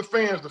 This for the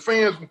fans. The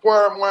fans from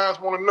Inquiring Minds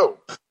want to know.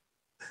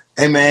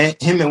 Hey, man,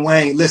 him and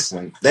Wayne,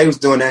 listen, they was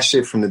doing that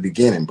shit from the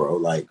beginning, bro.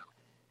 Like,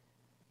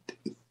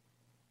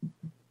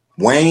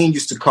 Wayne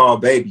used to call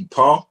Baby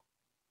Paul,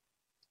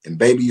 and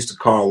Baby used to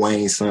call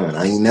Wayne son.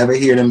 I ain't never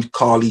hear them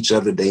call each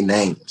other their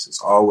names.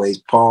 It's always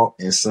Paul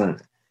and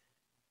son.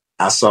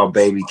 I saw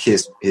Baby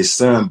kiss his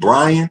son,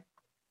 Brian,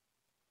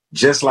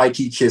 just like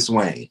he kissed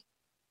Wayne.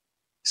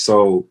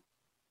 So,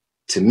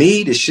 to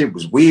me, this shit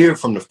was weird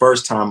from the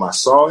first time I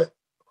saw it.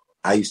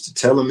 I used to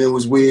tell them it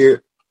was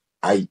weird.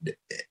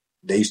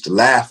 They used to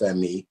laugh at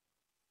me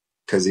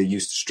because it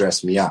used to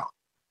stress me out.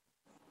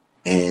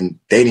 And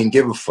they didn't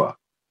give a fuck.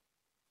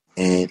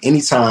 And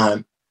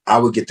anytime I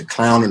would get the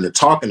clowning or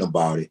talking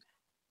about it,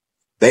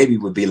 Baby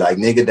would be like,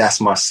 nigga, that's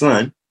my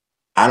son.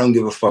 I don't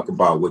give a fuck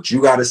about what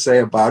you got to say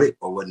about it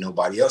or what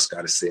nobody else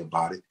got to say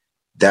about it.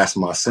 That's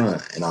my son.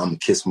 And I'm going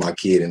to kiss my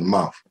kid in the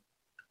mouth.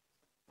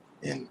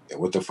 And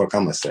what the fuck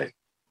I'm going to say?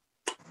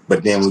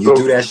 But then when you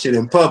do that shit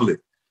in public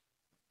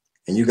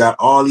and you got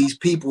all these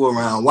people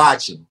around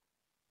watching,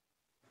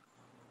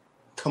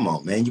 come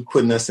on, man, you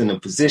putting us in a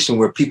position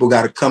where people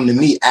got to come to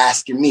me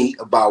asking me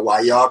about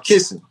why y'all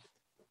kissing.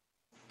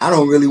 I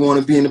don't really want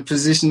to be in a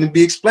position to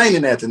be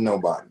explaining that to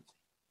nobody.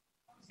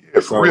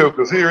 Yeah, for real,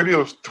 because here it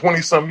is,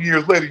 20-something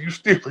years later, you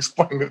still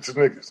explaining it to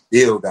niggas.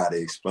 Still got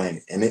to explain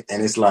it. And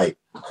it's like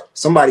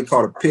somebody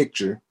caught a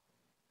picture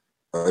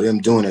of them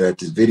doing it at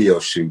this video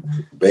shoot.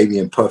 Baby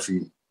and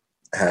Puffy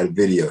had a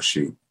video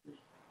shoot.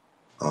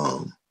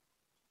 And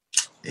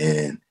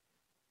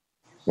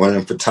one of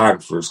them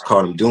photographers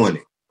caught him doing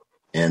it.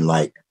 And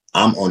like,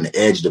 I'm on the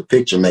edge of the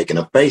picture making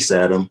a face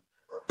at him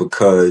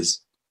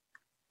because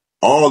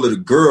all of the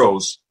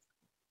girls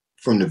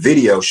from the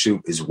video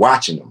shoot is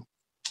watching them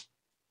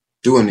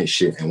doing this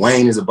shit. And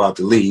Wayne is about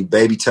to leave,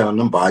 Baby telling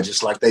them bye,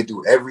 just like they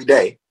do every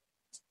day.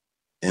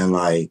 And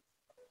like,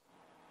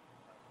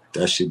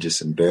 that shit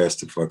just embarrassed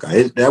the fuck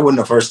out. That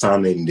wasn't the first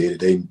time they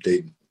did it.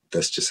 They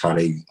that's just how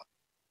it's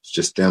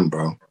just them,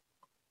 bro.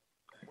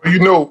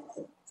 Well,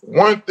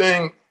 one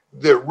thing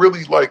that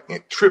really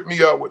like tripped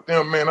me out with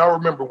them, man, I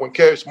remember when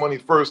Cash Money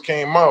first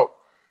came out,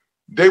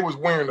 they was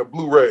wearing the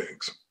blue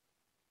rags.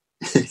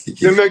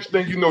 The next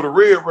thing you know, the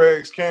red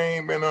rags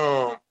came, and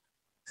I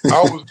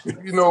was,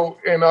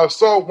 and I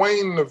saw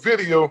Wayne in the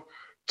video,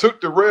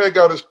 took the rag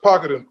out of his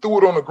pocket and threw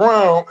it on the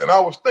ground, and I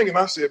was thinking,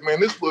 I said, man,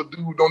 this little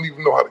dude don't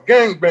even know how to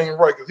gangbang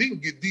right, because he can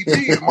get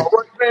DP. Am I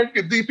right, man?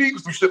 You get DP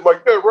with some shit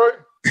like that, right?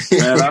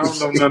 Man, I don't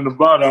know nothing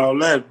about all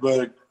that,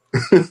 but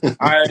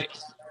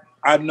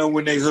I know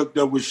when they hooked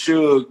up with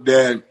Suge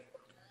that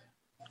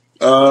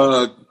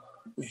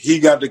he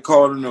got to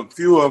calling a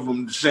few of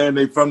them saying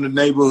they from the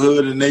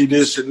neighborhood and they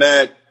this and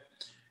that.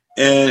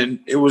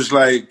 And it was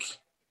like,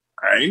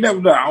 I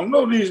don't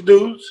know these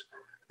dudes.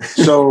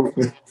 So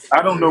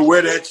I don't know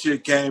where that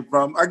shit came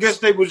from. I guess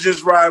they was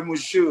just riding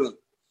with Suge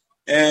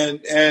and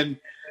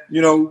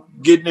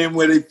getting in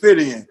where they fit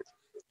in.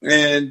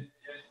 And,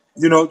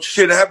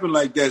 shit happened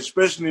like that,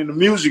 especially in the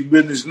music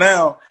business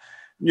now.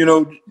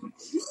 You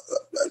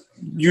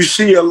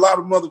see a lot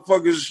of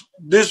motherfuckers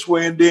this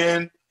way, and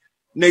then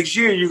next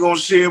year you're gonna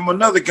see them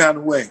another kind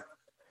of way.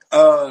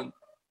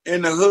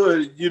 In the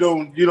hood, you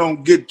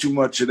don't get too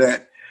much of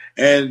that,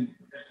 and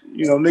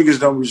niggas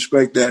don't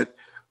respect that.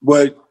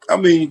 But I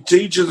mean, to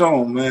each his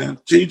own, man.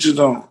 To each his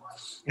own.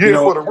 Yeah,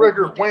 for the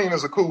record, Wayne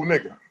is a cool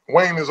nigga.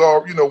 Wayne is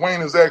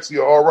actually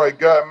an all right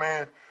guy,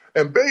 man.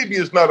 And Baby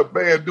is not a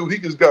bad dude. He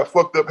just got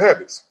fucked up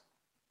habits.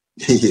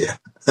 Yeah,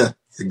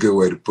 it's a good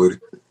way to put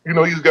it.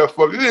 He's got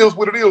fucked. It is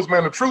what it is,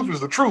 man. The truth is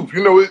the truth.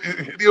 It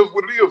is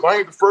what it is. I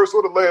ain't the first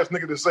or the last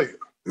nigga to say it.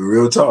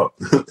 Real talk.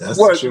 That's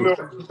what, the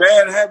truth.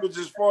 Bad habits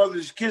as far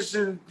as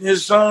kissing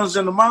his sons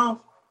in the mouth?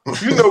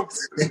 That's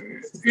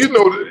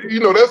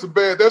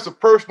a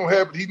personal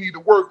habit he need to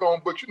work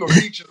on, but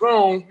each his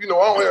own. I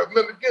don't have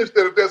nothing against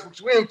that if that's what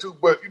you're into,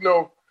 but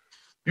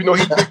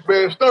he's big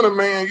bad stunner,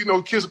 man.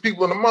 Kissing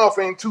people in the mouth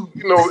ain't too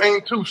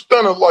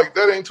stunner like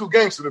that, ain't too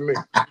gangster to me.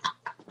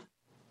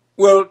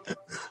 Well,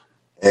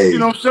 hey.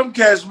 Some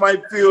cats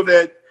might feel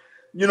that,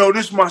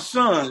 this is my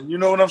son. You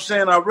know what I'm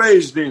saying? I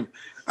raised him.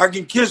 I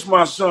can kiss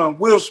my son.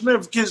 Will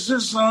Smith kiss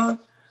his son.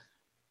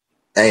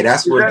 Hey,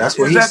 that's what he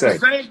say. Is that the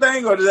same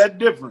thing or is that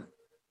different?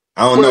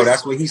 I don't know.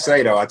 That's what he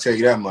say, though. I tell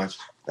you that much.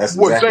 That's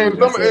exactly James, I'm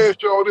going to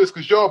ask y'all this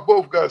because y'all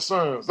both got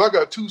sons. I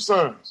got 2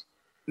 sons.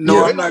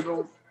 No, I'm not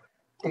going to.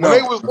 When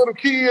they was little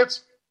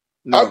kids,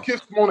 I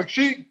kissed them on the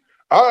cheek.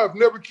 I have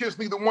never kissed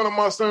neither one of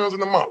my sons in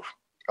the mouth.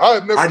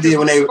 I did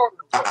when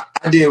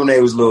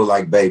they was little,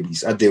 like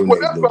babies. I did when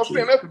they was little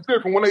kids. That's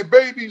different. When they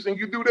babies and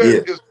you do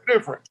that, it's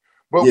different.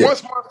 But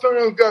once my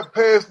sons got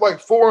past like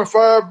 4 and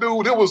 5,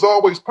 dude, it was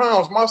always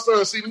pounds. My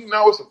son see me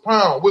now, it's a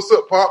pound. What's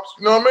up, pops?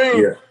 You know what I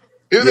mean? Yeah.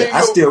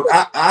 I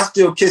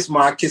still kiss him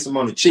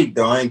on the cheek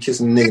though. I ain't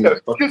kissing the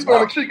nigga. Kiss him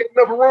on the cheek ain't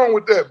nothing wrong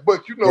with that.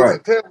 But to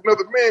have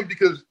another man,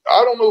 because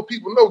I don't know if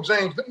people know,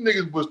 James, them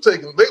niggas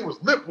they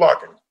was lip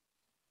locking.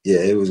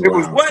 Yeah, it was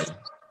what?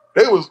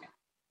 They was.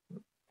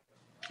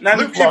 Now,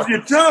 if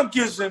you're tongue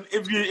kissing,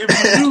 if you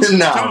use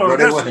tongue, bro, I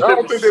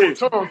don't think they were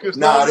tongue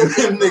kissing. Nah, them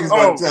niggas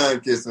weren't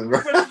tongue kissing,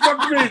 bro. What the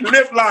fuck you mean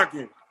lip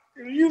locking?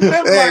 You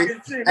lip locking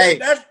shit.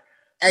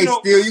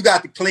 Still, you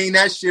got to clean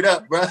that shit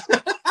up, bro.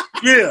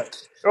 Yeah.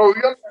 Oh,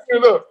 yeah,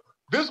 up.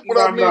 This is what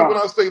I mean when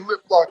I say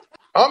lip lock.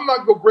 I'm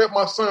not gonna grab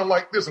my son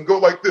like this and go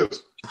like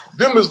this.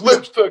 Them is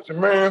lips touching,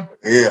 man.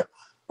 Yeah.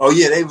 Oh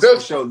yeah, they was for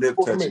sure lip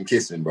touching,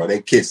 kissing, bro.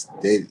 They kissed.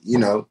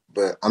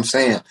 But I'm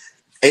saying,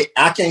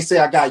 I can't say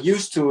I got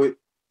used to it.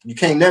 You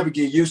can't never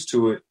get used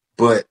to it,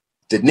 but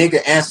the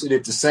nigga answered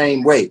it the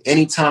same way.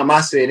 Anytime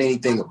I said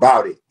anything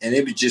about it, and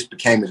it just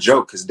became a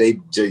joke because they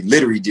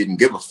literally didn't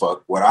give a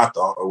fuck what I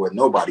thought or what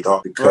nobody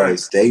thought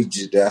because they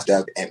just that's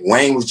that. And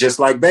Wayne was just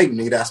like, baby,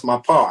 nigga, that's my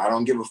paw. I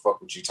don't give a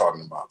fuck what you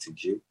talking about,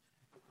 TQ.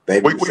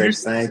 Baby would say the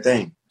same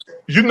thing.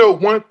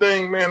 One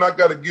thing, man, I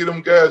got to give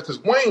them guys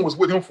because Wayne was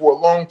with him for a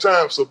long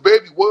time, so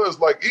Baby is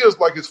like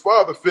his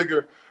father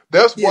figure.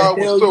 That's why it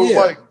was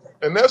so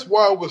and that's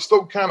why it was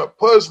so kind of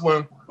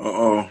puzzling.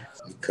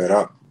 Cut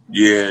up.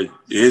 Yeah,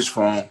 his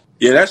phone.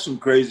 Yeah, that's some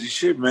crazy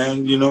shit,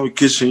 man.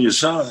 Kissing your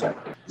son.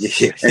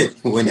 Yeah,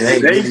 when it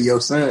ain't really your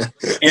son.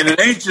 And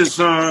it ain't your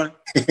son.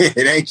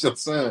 It ain't your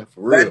son,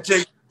 for real. That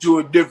takes you to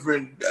a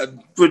different,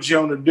 puts you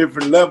on a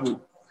different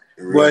level.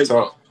 Real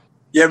talk.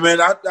 Yeah,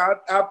 man, I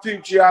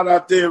peeped you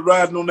out there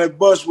riding on that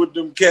bus with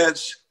them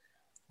cats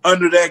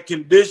under that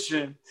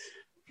condition.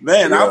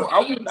 Man,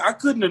 I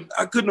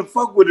couldn't have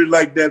fucked with it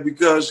like that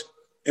because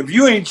if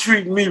you ain't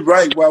treating me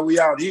right while we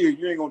out here,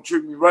 you ain't gonna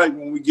treat me right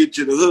when we get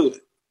to the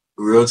hood.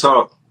 Real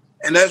talk.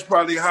 And that's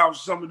probably how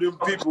some of them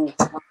people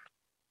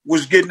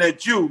was getting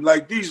at you.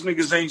 Like, these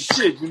niggas ain't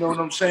shit. You know what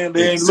I'm saying?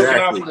 They ain't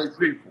looking out for their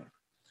people.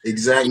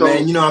 Exactly, so,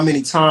 man. You know how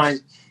many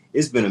times,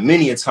 it's been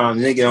many a time,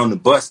 a nigga on the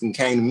bus and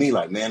came to me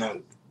like,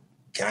 man,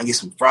 can I get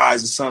some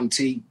fries or something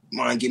to eat?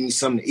 Mind give me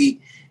something to eat?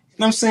 You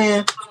know what I'm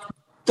saying?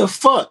 The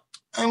fuck?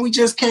 And we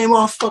just came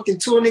off fucking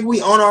tour, nigga.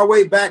 We on our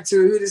way back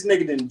to this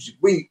nigga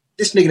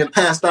done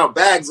passed out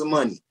bags of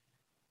money.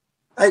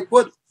 Like,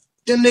 what?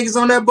 Them niggas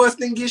on that bus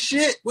didn't get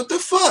shit? What the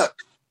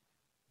fuck?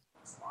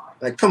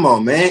 Like, come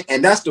on, man.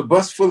 And that's the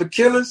bus full of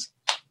killers?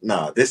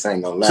 Nah, this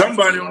ain't gonna last.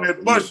 Somebody on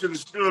that bus should have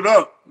stood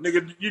up.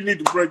 Nigga, you need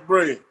to break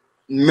bread.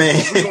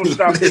 Man. We're gonna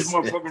stop this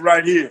motherfucker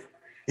right here.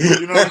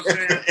 You know what I'm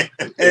saying?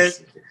 And,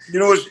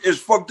 it's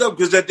fucked up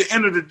because at the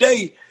end of the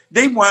day,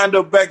 they wind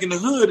up back in the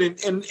hood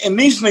and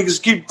these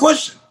niggas keep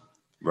pushing.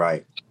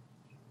 Right.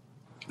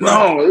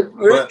 No,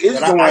 but you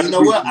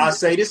know what? I'll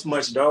say this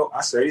much, though.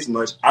 I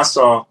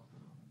saw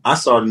the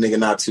nigga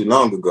not too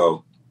long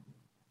ago,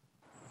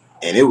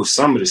 and it was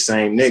some of the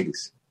same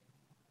niggas.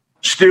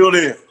 Still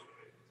there.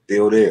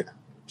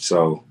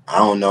 So I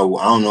don't know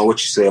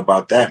what you say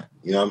about that.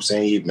 You know what I'm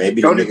saying?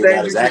 Maybe the nigga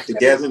got his act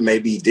together.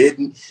 Maybe he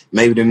didn't.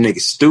 Maybe them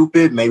niggas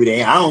stupid. Maybe they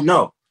ain't. I don't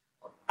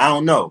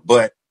know.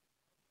 But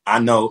I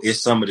know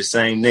it's some of the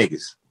same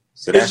niggas.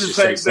 So that's the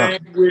same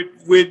thing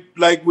with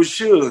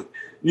Suge.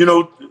 You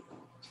know,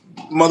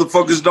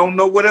 motherfuckers don't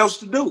know what else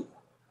to do.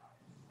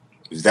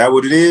 Is that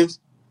what it is?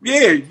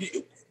 Yeah.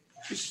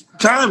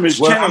 Time has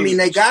changed. I mean,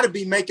 they got to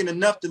be making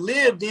enough to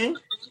live then.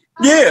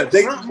 Yeah,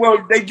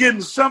 they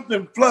getting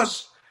something.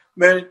 Plus,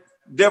 man,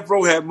 Death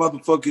Row had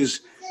motherfuckers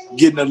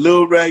getting a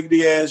little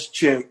raggedy ass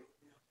check,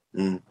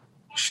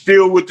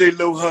 still with their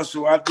little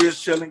hustle out there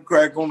selling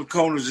crack on the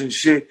corners and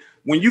shit.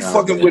 When you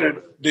fucking with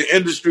the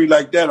industry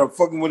like that, or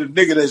fucking with a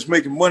nigga that's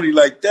making money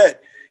like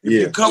that, if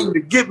you come to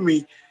get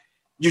me,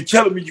 you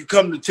telling me you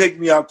come to take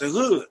me out the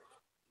hood.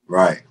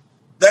 Right.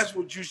 That's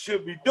what you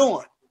should be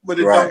doing. But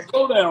it don't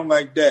go down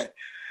like that.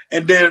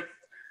 And then,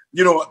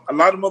 you know, a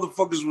lot of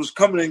motherfuckers was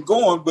coming and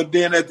going, but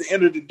then at the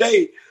end of the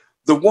day,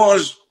 the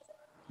ones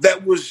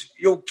that was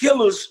your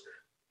killers,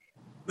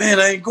 man,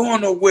 I ain't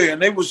going nowhere.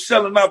 And they was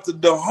selling out the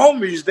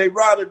homies, they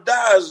ride or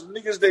dies,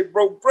 niggas they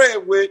broke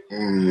bread with,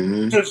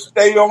 to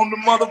stay on the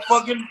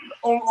motherfucking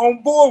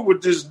on board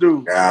with this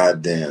dude.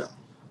 God damn.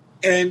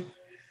 And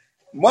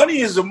money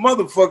is a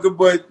motherfucker,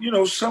 but you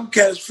know, some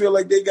cats feel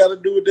like they gotta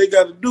do what they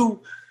gotta do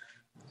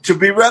to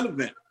be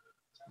relevant.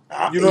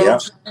 You know what I'm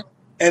saying?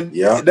 And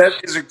that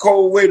is a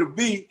cold way to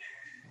be.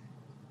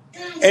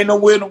 Ain't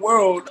nowhere in the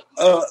world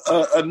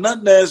a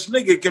nut ass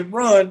nigga can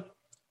run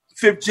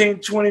 15,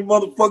 20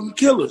 motherfucking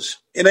killers.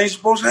 It ain't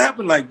supposed to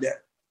happen like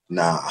that.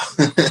 Nah.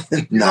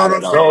 Not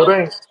at all. No,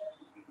 it ain't.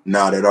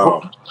 Not at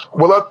all.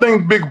 Well, I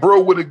think, big bro,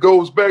 what it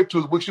goes back to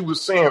is what you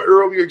was saying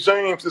earlier,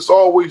 James. It's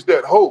always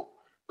that hope.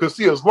 Because,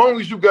 see, as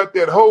long as you got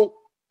that hope,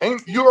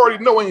 you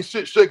already know ain't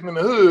shit shaking in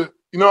the hood.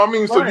 You know what I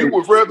mean? So you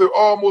would rather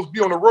almost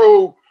be on the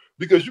road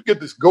because you get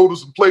to go to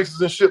some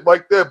places and shit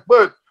like that.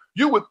 But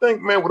you would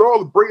think, man, with all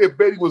the bread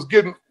Betty was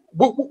getting,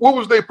 what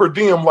was they per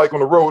diem like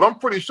on the road? I'm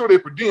pretty sure their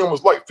per diem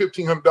was like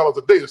 $1,500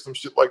 a day or some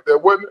shit like that,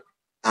 wasn't it?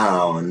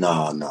 Oh,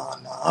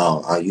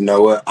 no. You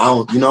know what?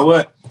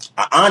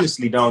 I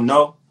honestly don't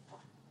know.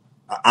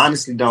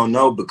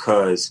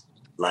 Because,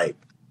 like,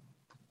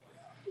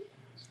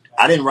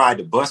 I didn't ride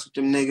the bus with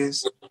them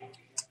niggas.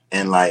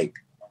 And, like,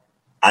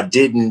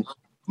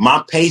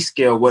 my pay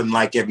scale wasn't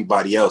like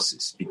everybody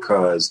else's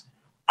because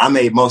I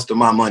made most of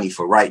my money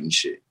for writing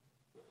shit.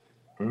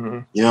 Mm-hmm.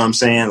 You know what I'm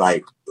saying?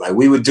 Like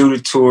we would do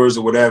the tours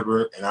or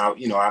whatever, and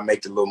I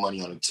make the little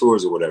money on the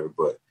tours or whatever.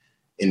 But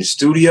in the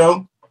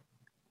studio,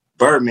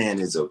 Birdman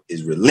is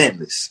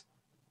relentless.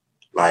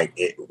 Like,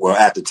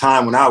 at the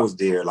time when I was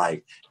there,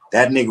 like,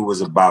 that nigga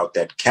was about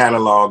that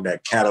catalog,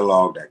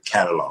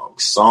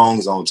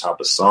 songs on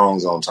top of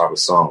songs on top of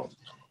songs.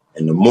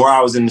 And the more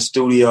I was in the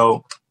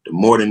studio, the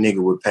more the nigga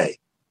would pay.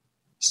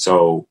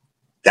 So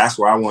that's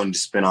where I wanted to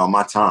spend all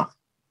my time.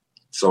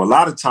 So a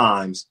lot of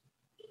times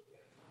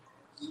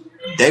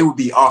they would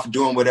be off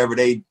doing whatever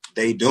they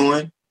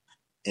doing,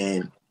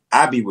 and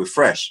I'd be with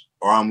Fresh,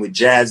 or I'm with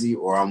Jazzy,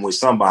 or I'm with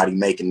somebody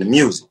making the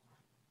music.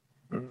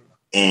 Mm-hmm.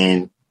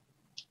 And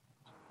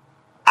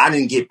I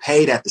didn't get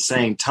paid at the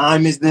same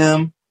time as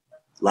them.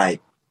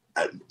 Like,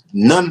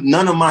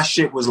 none of my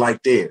shit was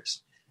like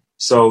theirs.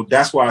 So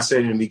that's why I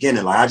said in the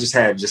beginning, like,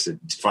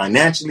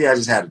 financially, I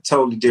just had a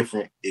totally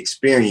different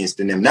experience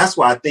than them. That's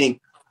why I think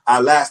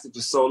I lasted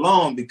for so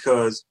long,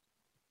 because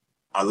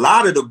a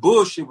lot of the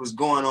bullshit was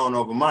going on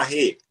over my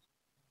head.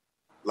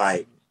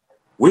 Like,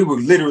 we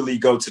would literally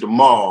go to the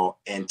mall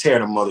and tear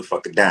the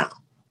motherfucker down.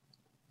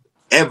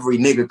 Every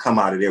nigga come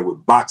out of there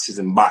with boxes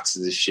and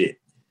boxes of shit,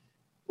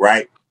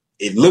 right?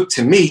 It looked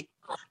to me,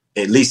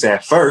 at least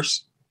at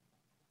first,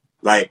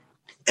 like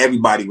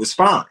everybody was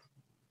fine.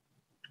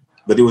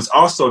 But it was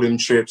also them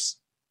trips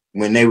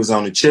when they was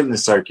on the chilling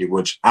circuit,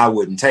 which I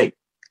wouldn't take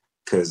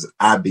because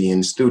I'd be in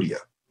the studio.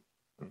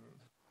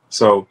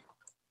 So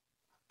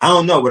I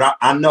don't know, but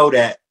I know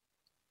that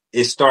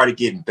it started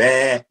getting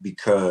bad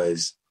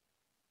because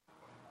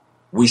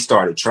we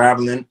started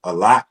traveling a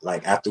lot.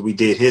 Like, after we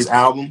did his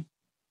album,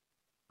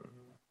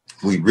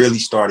 we really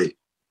started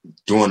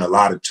doing a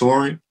lot of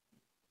touring.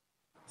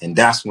 And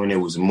that's when it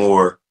was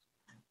more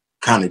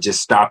kind of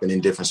just stopping in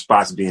different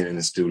spots, being in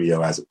the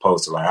studio, as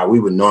opposed to like how we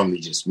would normally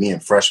just, me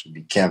and Fresh would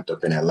be camped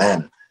up in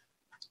Atlanta,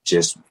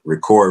 just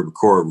record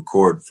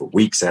for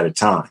weeks at a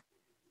time.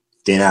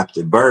 Then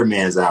after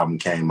Birdman's album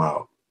came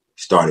out,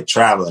 started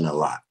traveling a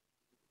lot.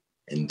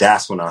 And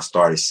that's when I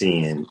started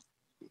seeing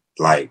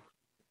like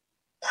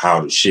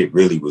how the shit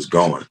really was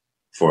going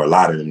for a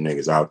lot of them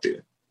niggas out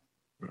there.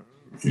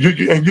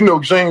 And you know,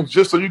 James,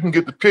 just so you can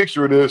get the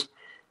picture of this,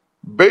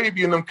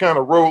 Baby and them kind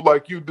of road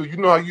like you do. You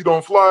know how you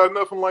don't fly or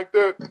nothing like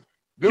that?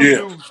 Them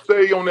dudes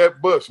stay on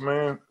that bus,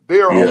 man. They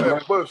are on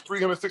that bus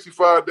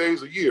 365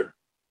 days a year.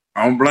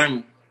 I don't blame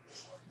them.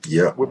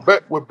 Yeah.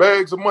 With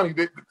bags of money.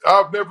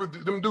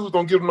 Them dudes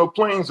don't give them no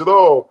planes at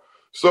all.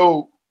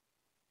 So,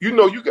 you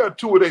know, you got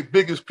two of their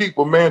biggest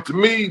people, man. To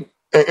me,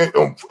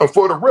 and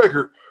for the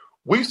record,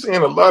 we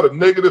seeing a lot of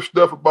negative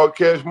stuff about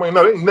Cash Money.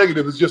 Now, it ain't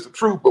negative, it's just the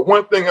truth. But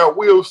one thing I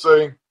will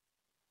say,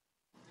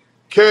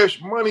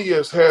 Cash Money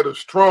has had a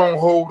strong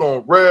hold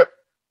on rap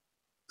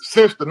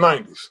since the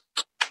 90s.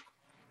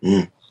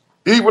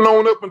 Even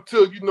on up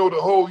until,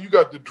 you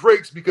got the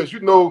Drakes, because,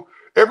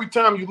 every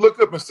time you look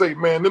up and say,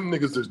 man, them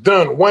niggas is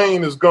done.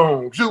 Wayne is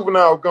gone.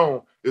 Juvenile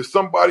gone. It's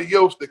somebody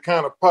else that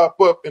kind of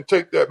pop up and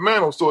take that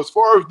mantle. So as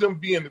far as them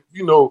being,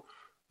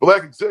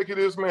 black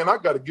executives, man, I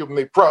got to give them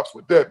their props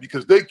with that,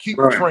 because they keep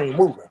the train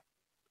moving.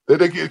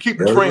 They keep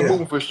the train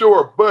moving for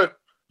sure. But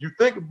you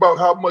think about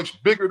how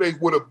much bigger they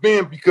would have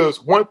been,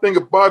 because one thing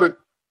about it,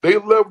 their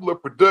level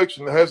of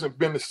production hasn't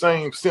been the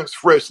same since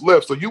Fresh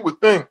left. So you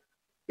would think,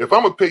 if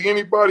I'm going to pay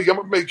anybody, I'm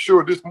going to make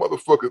sure this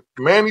motherfucker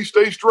Manny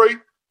stay straight.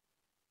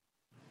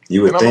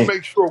 You would and think. I'm going to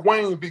make sure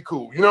Wayne be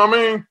cool. You know what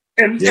I mean?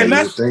 And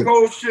that's the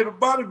whole shit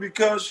about it,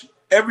 because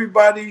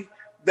everybody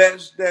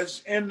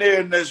that's in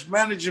there and that's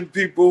managing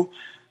people,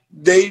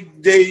 they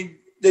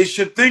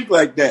should think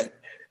like that.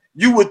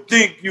 You would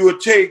think you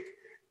would take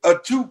a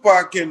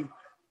Tupac and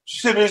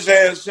sit his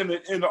ass on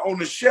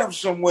the shelf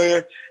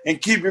somewhere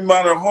and keep him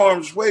out of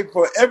harm's way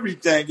for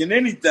everything and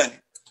anything.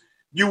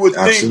 You would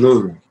think,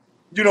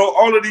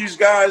 all of these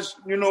guys,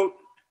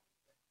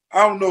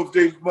 I don't know if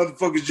they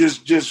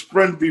motherfuckers just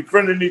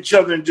befriending each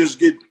other and just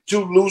get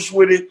too loose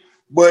with it,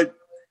 but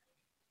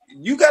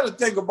you got to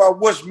think about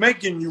what's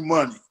making you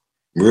money.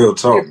 Real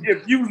talk.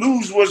 If you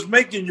lose what's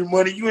making you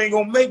money, you ain't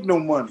gonna make no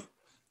money.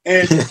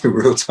 And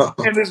real talk.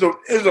 And it's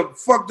a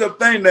fucked up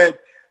thing that,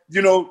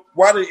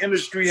 why the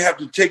industry have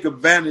to take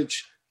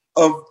advantage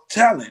of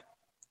talent.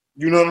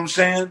 You know what I'm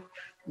saying?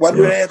 Why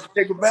do they have to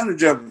take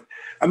advantage of it?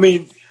 I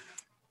mean,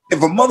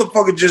 if a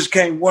motherfucker just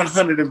came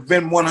 100 and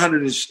been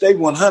 100 and stay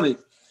 100,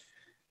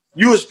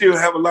 you will still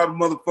have a lot of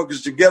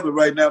motherfuckers together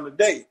right now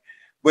today.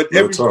 But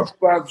everything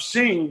I've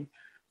seen,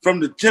 from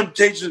the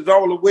Temptations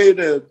all the way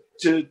to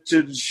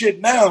the shit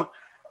now,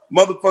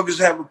 motherfuckers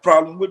have a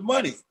problem with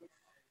money.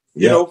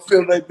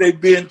 Feel like they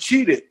being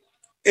cheated.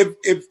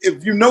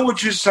 If you know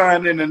what you're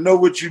signing and know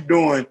what you're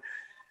doing,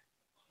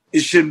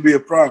 it shouldn't be a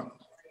problem.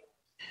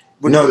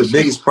 But the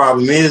biggest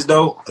problem is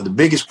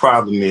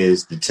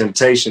the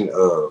temptation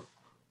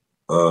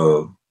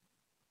of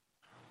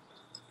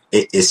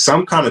it's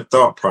some kind of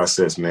thought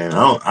process, man.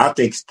 I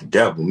think it's the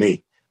devil,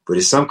 me, but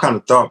it's some kind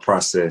of thought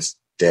process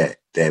that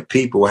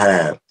people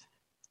have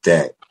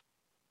that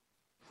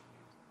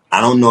I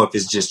don't know if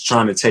it's just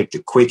trying to take the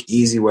quick,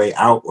 easy way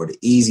out, or the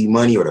easy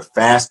money, or the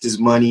fastest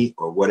money,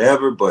 or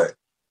whatever. But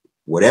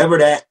whatever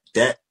that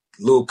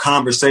little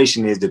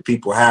conversation is that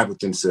people have with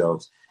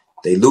themselves,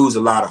 they lose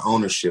a lot of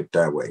ownership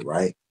that way,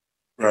 right?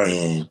 Right.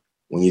 And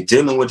when you're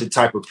dealing with the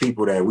type of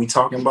people that we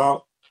talking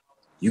about,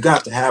 you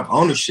got to have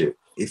ownership.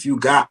 If you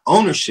got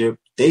ownership,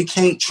 they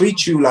can't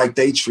treat you like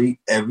they treat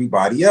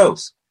everybody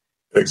else.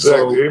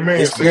 Exactly. So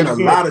Amen. It's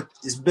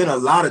been a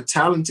lot of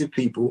talented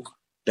people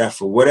that,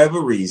 for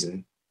whatever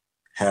reason,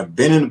 have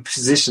been in a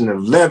position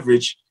of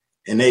leverage,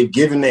 and they've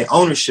given their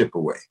ownership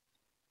away.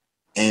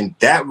 And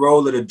that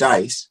roll of the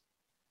dice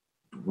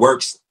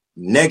works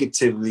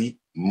negatively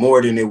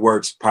more than it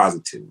works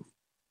positively.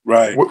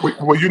 Right.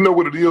 Well, you know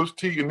what it is,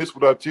 T, and this is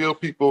what I tell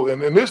people,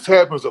 and this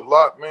happens a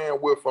lot, man,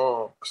 with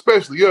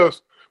especially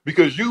us,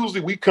 because usually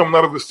we come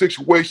out of a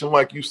situation,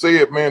 like you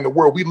said, man, the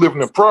world, we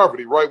living in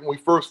poverty, right? When we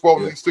first fall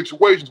in these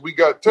situations, we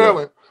got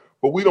talent,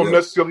 but we don't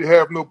necessarily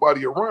have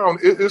nobody around.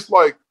 It's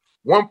like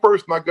one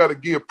person I got to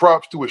give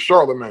props to is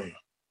Charlemagne.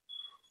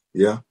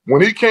 Yeah.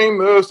 When he came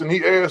to us and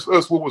he asked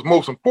us what was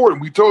most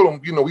important, we told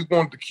him, we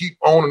wanted to keep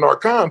owning our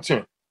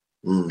content.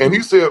 Mm-hmm. And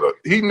he said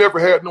he never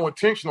had no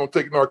intention on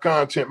taking our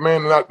content,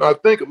 man. And I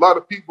think a lot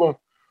of people,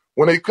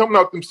 when they come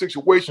out them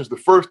situations, the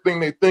first thing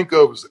they think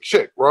of is a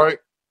check, right?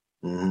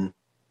 Mm-hmm.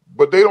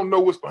 But they don't know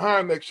what's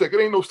behind that check.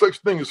 It ain't no such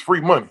thing as free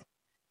money.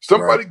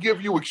 Somebody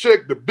give you a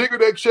check. The bigger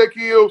that check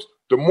is,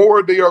 the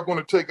more they are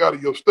going to take out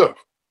of your stuff.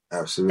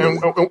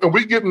 Absolutely. And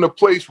we get in a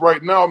place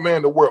right now,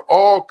 man, to where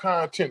all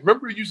content,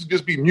 remember it used to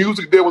just be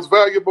music that was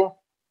valuable?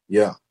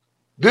 Yeah.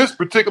 This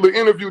particular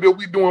interview that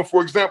we doing,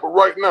 for example,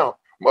 right now,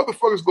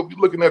 motherfuckers going to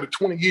be looking at it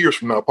 20 years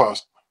from now,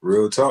 possibly.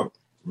 Real talk.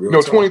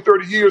 20,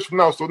 30 years from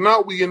now. So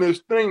now we in this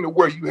thing to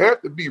where you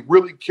have to be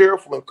really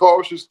careful and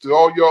cautious, to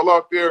all y'all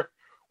out there.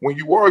 When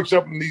you are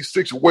jumping these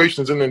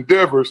situations and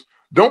endeavors,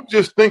 don't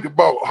just think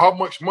about how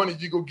much money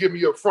you go give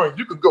me up front.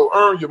 You can go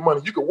earn your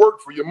money. You can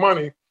work for your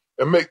money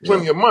and make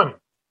plenty of money.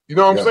 You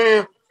know what I'm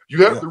saying?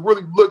 You have to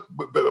really look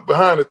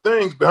behind the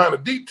things, behind the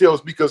details,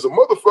 because a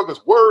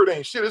motherfucker's word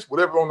ain't shit. It's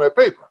whatever on that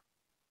paper.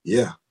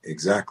 Yeah,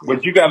 exactly.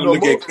 But you got to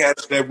look at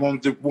cats that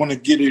want to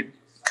get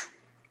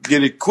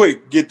it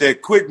quick, get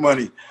that quick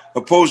money,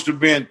 opposed to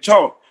being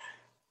taught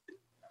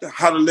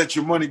how to let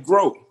your money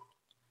grow.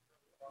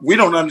 We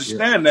don't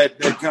understand that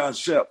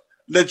concept.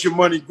 Let your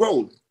money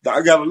grow.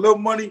 I got a little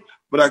money,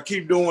 but I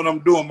keep doing what I'm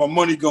doing. My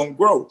money gonna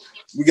grow.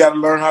 We got to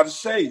learn how to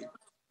save.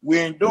 We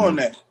ain't doing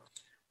that.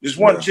 This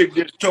one chick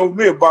just told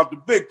me about the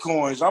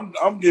Bitcoins.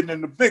 I'm getting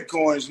into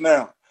Bitcoins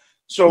now.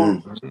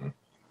 So,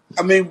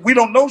 I mean, we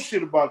don't know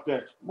shit about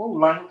that.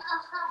 Move, Lionel.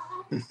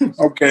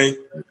 Okay,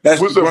 that's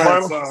What's the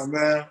up, grandson,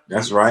 man.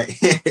 That's right.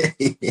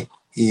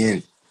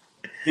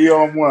 He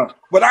on one.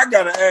 But I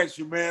gotta ask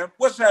you, man,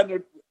 what's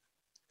happening?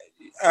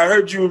 I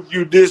heard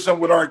you did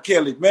something with R.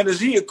 Kelly. Man, is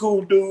he a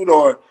cool dude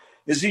or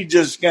is he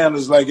just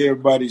scandalous like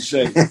everybody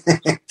say?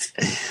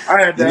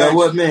 I had to You know ask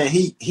what, you. man?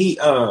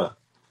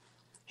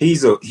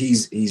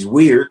 He's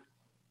weird.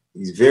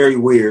 He's very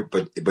weird,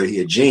 but he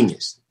a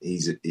genius.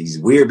 He's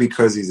weird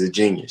because he's a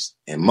genius.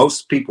 And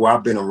most people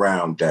I've been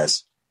around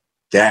that's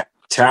that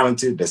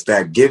talented, that's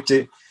that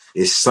gifted,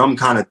 is some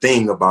kind of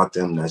thing about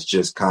them that's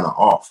just kind of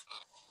off.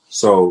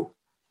 So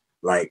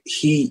like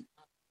that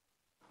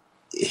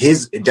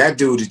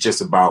dude is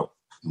just about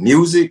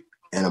music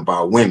and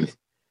about women.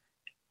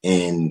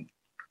 And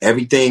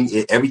every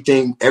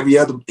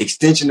other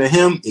extension of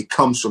him, it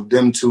comes from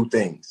them two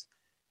things.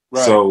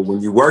 Right. So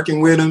when you're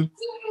working with him,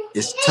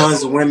 it's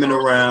tons of women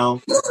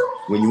around.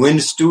 When you're in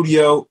the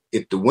studio,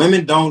 if the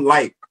women don't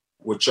like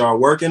what y'all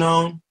working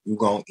on, you're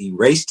going to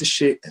erase the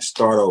shit and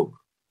start over.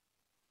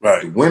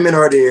 Right. The women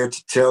are there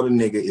to tell the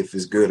nigga if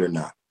it's good or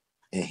not.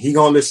 And he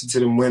going to listen to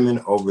them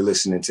women over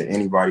listening to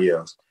anybody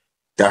else.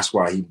 That's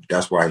why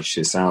his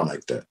shit sound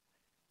like that.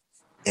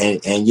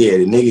 And yeah,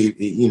 the nigga,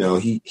 you know,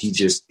 he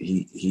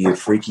a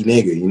freaky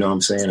nigga, you know what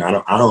I'm saying?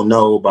 I don't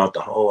know about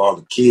all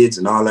the kids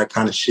and all that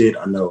kind of shit.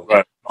 I know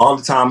all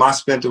the time I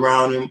spent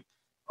around him,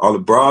 all the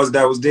bras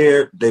that was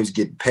there, they was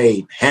getting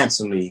paid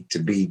handsomely to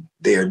be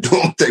there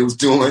doing what they was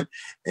doing,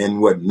 and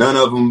none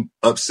of them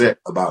upset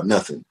about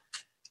nothing.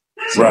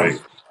 So,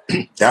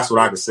 that's what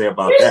I could say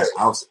about that.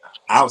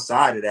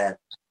 Outside of that,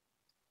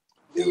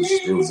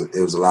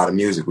 it was a lot of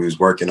music. We was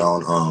working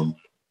on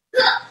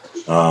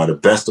the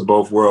Best of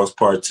Both Worlds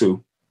Part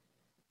 2.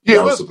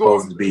 Yeah, let's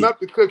go. Not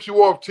to cut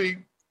you off, T.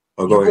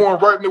 You're going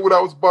right into what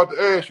I was about to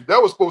ask you.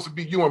 That was supposed to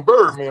be you and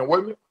Birdman,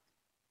 wasn't it?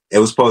 It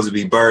was supposed to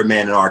be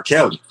Birdman and R.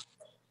 Kelly.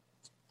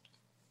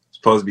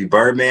 Supposed to be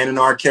Birdman and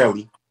R.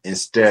 Kelly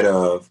instead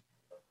of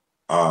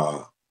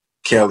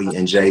Kelly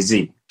and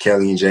Jay-Z.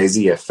 Kelly and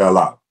Jay-Z had fell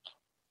out.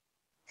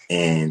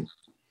 And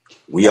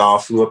we all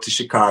flew up to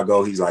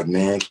Chicago. He's like,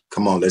 man,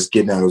 come on, let's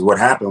get down. Because what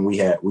happened,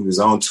 we was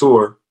on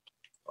tour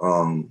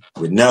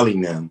with Nelly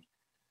and them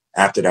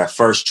after that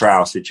first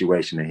trial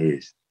situation of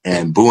his.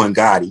 And Boo and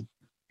Gotti,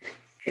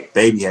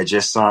 Baby had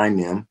just signed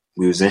them.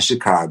 We was in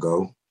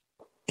Chicago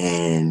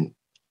and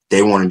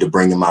they wanted to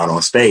bring him out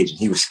on stage and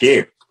he was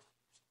scared.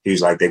 He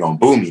was like, they're going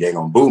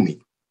to boo me.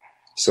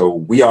 So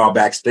we all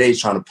backstage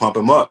trying to pump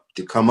him up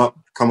to come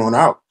on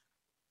out.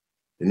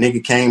 The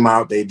nigga came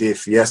out, they did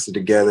Fiesta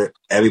together.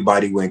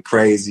 Everybody went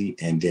crazy.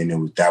 And then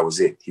that was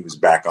it. He was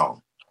back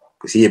on.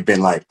 Because he had been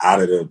like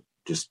out of the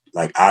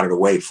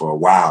way for a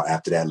while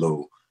after that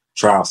little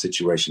trial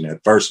situation,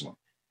 that first one.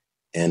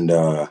 And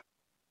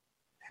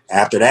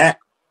after that,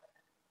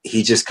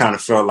 he just kind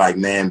of felt like,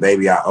 man,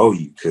 baby, I owe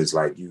you. Because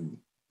like you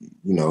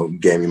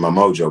gave me my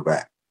mojo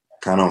back.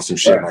 Kind of on some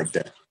shit like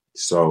that.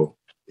 So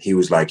he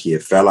was like, he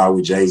had fell out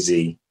with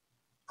Jay-Z.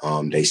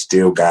 He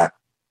still got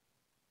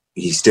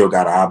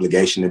an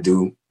obligation to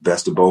do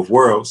Best of Both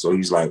Worlds. So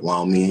he's like, why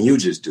don't me and you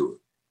just do it?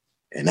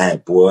 And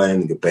that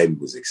Baby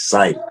was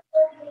excited.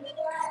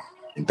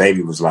 And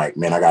Baby was like,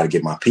 man, I got to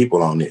get my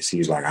people on this. He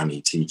was like, I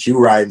need TQ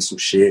writing some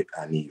shit.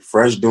 I need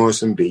Fresh doing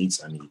some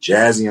beats. I need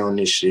Jazzy on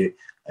this shit.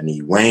 I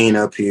need Wayne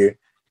up here.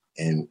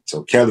 And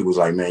so Kelly was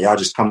like, man, y'all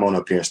just come on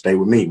up here and stay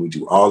with me. We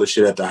do all the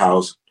shit at the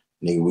house.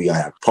 Nigga, we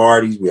have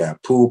parties. We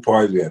have pool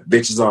parties. We have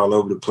bitches all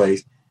over the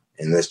place.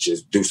 And let's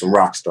just do some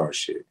rock star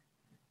shit.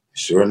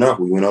 Sure enough,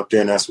 we went up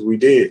there and that's what we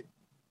did.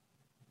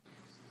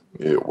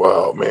 Yeah,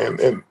 wow, man.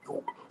 And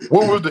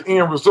what was the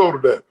end result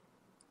of that?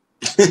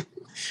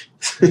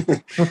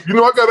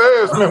 I gotta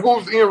ask, man, what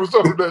was the end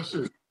result of that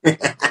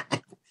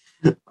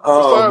shit?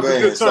 Oh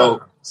man,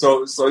 so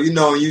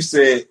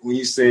when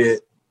you said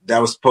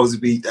that was supposed to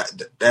be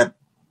that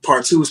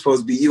part 2 was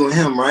supposed to be you and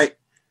him, right?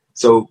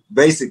 So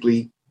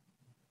basically,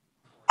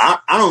 I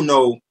don't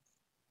know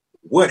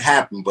what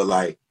happened, but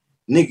like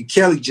nigga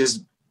Kelly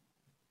just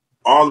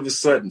all of a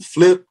sudden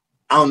flipped.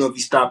 I don't know if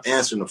he stopped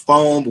answering the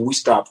phone, but we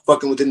stopped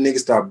fucking with the nigga,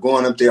 stopped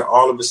going up there.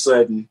 All of a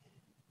sudden,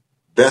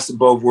 Best of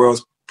Both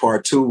Worlds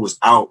Part 2 was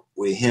out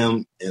with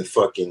him and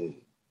fucking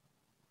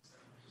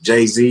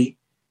Jay-Z.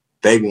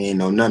 Baby ain't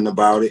know nothing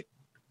about it.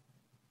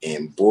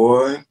 And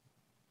boy,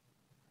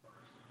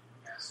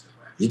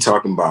 you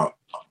talking about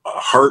a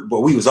hurt,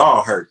 but we was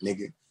all hurt,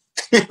 nigga.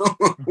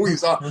 we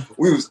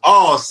was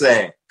all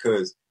sad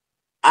because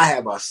I had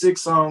about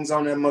 6 songs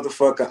on that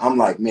motherfucker. I'm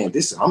like, man,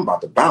 I'm about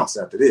to bounce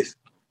after this.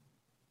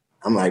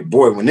 I'm like,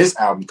 boy, when this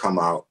album come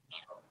out,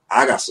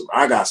 I got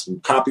some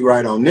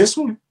copyright on this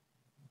one.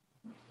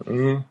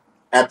 Mm-hmm.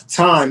 At the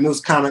time, it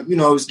was kind of, it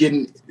was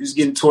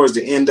getting towards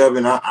the end of it.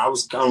 And I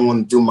was kind of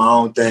wanting to do my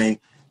own thing.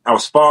 I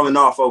was falling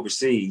off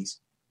overseas,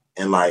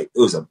 and like it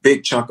was a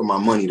big chunk of my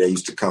money that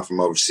used to come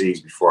from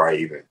overseas before I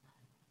even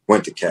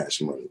went to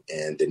Cash Money.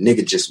 And the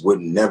nigga just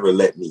would never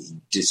let me. He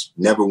just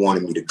never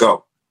wanted me to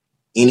go.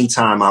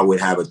 Anytime I would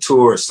have a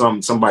tour or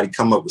somebody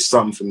come up with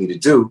something for me to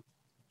do,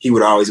 he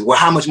would always, well,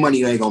 how much money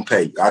you ain't gonna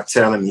pay you? I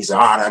tell him, he said,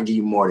 all right, I'll give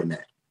you more than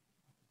that.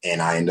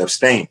 and I ended up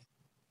staying.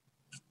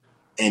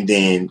 And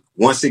then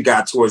once it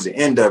got towards the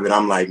end of it,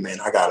 I'm like, man,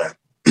 I got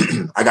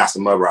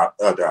some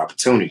other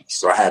opportunities.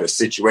 So I had a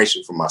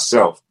situation for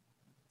myself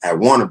at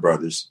Warner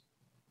Brothers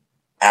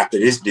after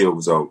this deal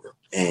was over.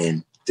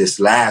 And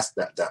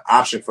the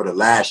option for the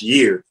last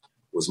year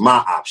was my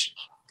option.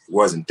 It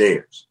wasn't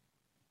theirs.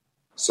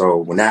 So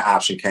when that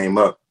option came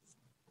up,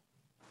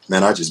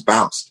 man, I just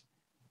bounced.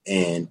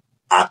 And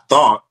I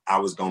thought I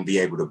was going to be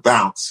able to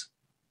bounce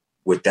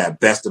with that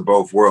Best of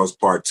Both Worlds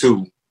Part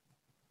 2,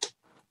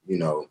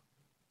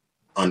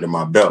 under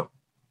my belt.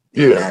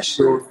 Yeah.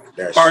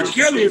 R.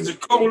 Kelly is a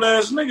cold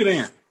ass nigga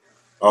then.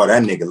 Oh,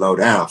 that nigga low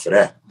down for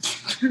that.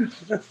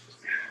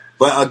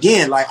 But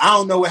again, like, I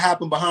don't know what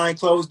happened behind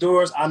closed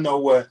doors. I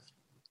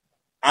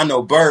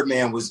know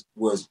Birdman was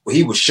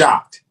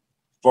shocked.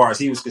 As far as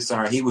he was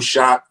concerned, he was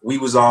shocked. We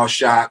was all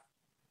shocked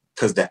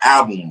because the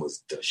album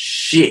was the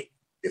shit.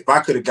 If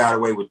I could have got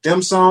away with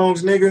them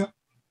songs, nigga,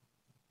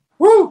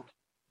 woo,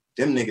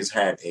 them niggas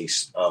had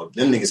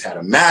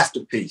a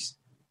masterpiece.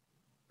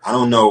 I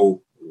don't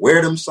know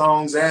where them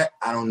songs at.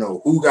 I don't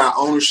know who got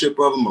ownership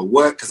of them or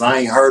what, because I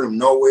ain't heard them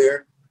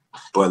nowhere.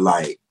 But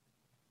like,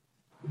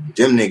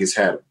 them niggas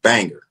had a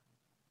banger.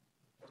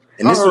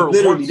 And this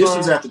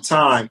was at the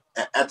time.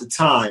 At the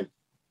time,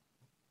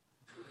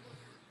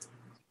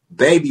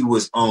 Baby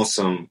was on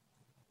some.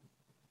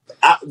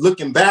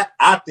 Looking back,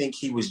 I think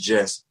he was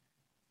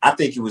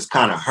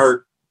kind of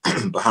hurt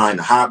behind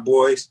the Hot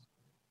Boys.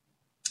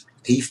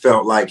 He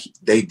felt like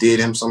they did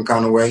him some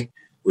kind of way,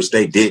 which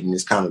they didn't.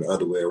 It's kind of the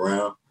other way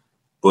around.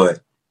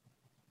 But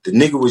the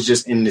nigga was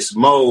just in this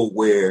mode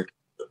where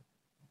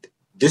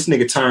this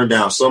nigga turned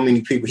down so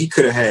many people. He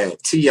could have had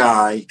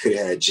T.I., he could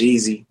have had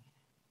Jeezy,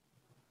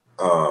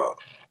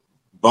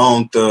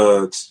 Bone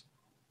Thugs,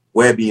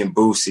 Webby and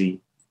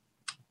Boosie,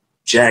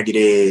 Jagged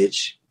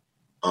Edge.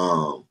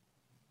 Man,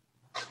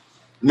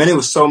 there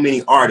was so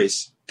many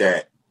artists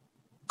that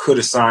could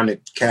have signed the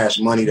Cash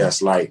Money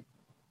that's like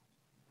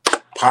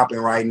popping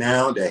right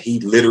now that he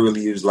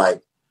literally was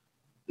like,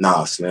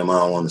 nah, Slim, I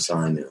don't want to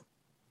sign them.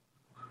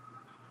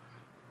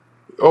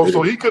 Oh,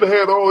 so he could have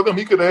had all of them.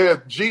 He could have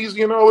had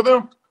Jeezy and all of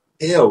them?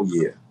 Hell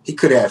yeah. He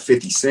could have had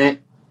 50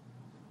 Cent.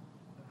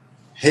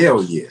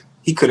 Hell yeah.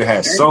 He could have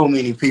had so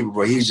many people,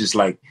 but he's just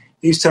like,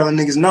 he's telling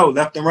niggas no,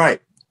 left and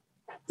right.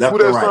 Who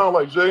that sound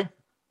like, Jay?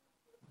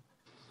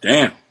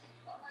 Damn.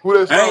 Who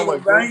that sound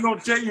like? I ain't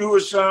gonna tell you who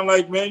it sound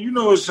like, man. You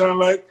know what it sound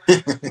like.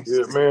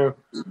 Yeah, man.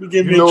 You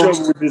get me in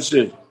trouble with this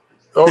shit.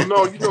 Oh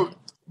no,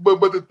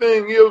 but the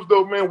thing is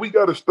though, man, we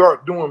gotta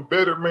start doing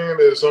better, man,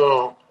 as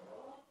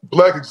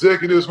black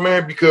executives,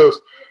 man, because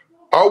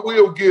I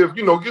will give,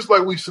 just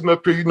like we sitting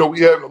up here,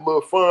 we having a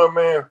little fun,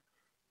 man.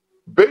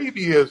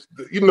 Baby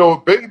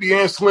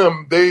and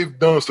Slim, they've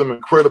done some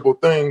incredible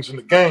things in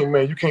the game,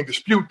 man. You can't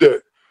dispute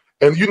that.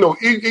 And,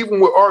 even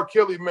with R.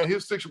 Kelly, man,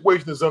 his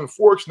situation is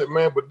unfortunate,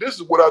 man. But this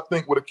is what I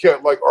think with a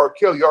cat like R.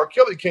 Kelly. R.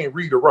 Kelly can't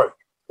read or write.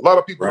 A lot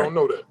of people don't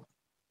know that.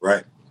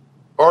 Right.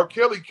 R.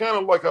 Kelly kind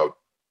of like how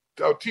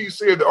T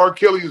said that R.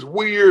 Kelly is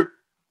weird.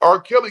 R.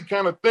 Kelly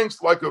kind of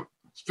thinks like a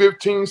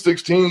 15,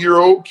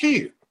 16-year-old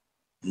kid.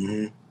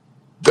 Mm-hmm.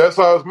 That's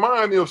how his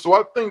mind is. So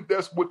I think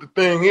that's what the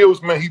thing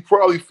is, man. He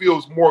probably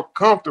feels more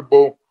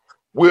comfortable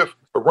with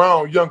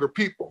around younger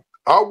people.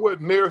 I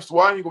wasn't there, so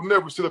I ain't gonna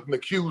never sit up and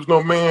accuse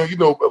no man,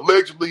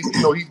 allegedly,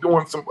 he's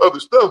doing some other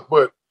stuff.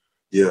 But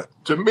yeah,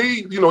 to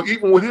me,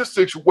 even with his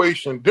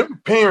situation, them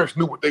parents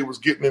knew what they was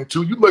getting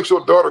into. You let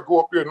your daughter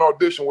go up here and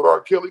audition with R.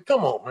 Kelly.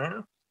 Come on,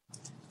 man.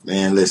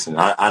 Man, listen,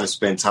 I done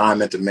spent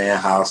time at the man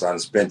house. I done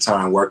spent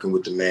time working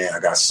with the man. I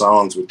got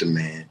songs with the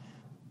man.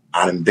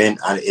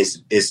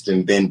 It's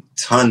been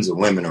tons of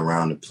women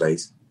around the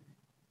place.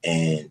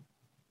 And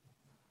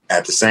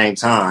at the same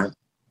time,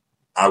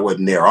 I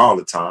wasn't there all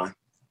the time.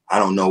 I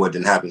don't know what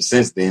didn't happen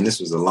since then. This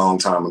was a long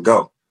time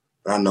ago.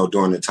 But I know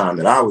during the time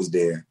that I was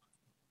there,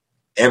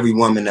 every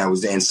woman that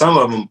was there, and some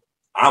of them,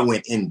 I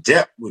went in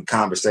depth with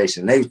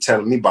conversation. They were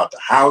telling me about the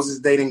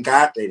houses they done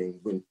got. They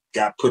done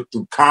got put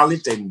through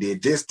college. They done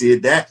did this,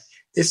 did that.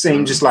 It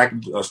seemed just like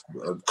a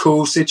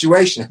cool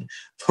situation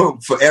for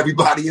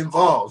everybody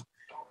involved.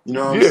 You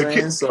know what I'm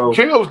saying? So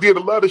Kels did a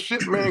lot of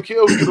shit, man.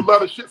 Kels did a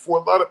lot of shit for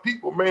a lot of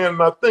people, man.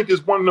 And I think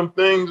it's one of them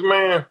things,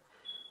 man.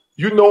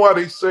 You know how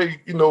they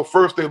say,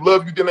 first they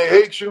love you, then they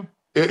hate you.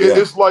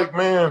 It's like,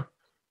 man,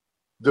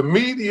 the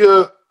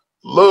media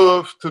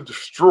loves to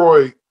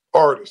destroy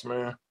artists,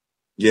 man.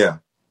 Yeah.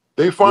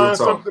 They find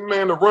something,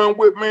 man, to run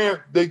with, man.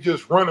 They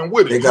just running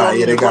with it. They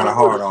got a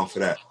hard on for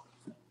that.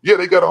 Yeah,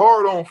 they got a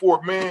hard on for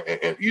it, man.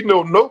 And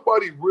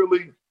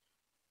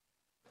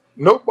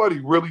nobody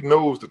really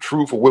knows the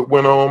truth of what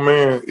went on,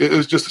 man.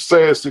 It's just a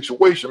sad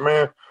situation,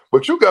 man.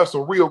 But you got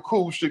some real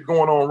cool shit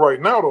going on right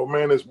now, though,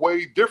 man. It's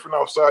way different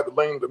outside the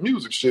lane of the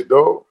music shit,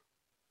 dog.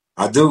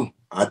 I do.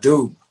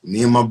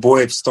 Me and my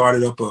boy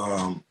started up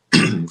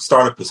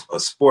a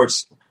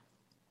sports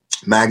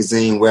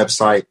magazine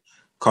website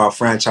called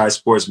Franchise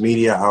Sports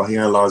Media out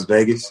here in Las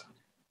Vegas.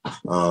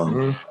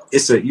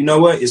 It's a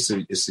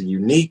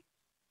unique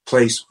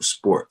place for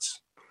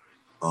sports.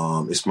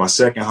 It's my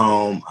second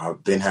home.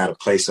 I've had a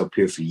place up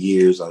here for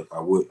years. I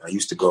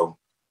used to go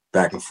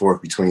back and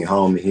forth between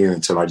home and here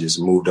until I just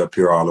moved up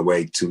here all the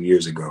way 2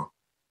 years ago.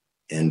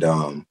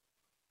 And,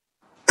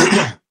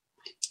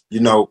 you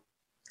know,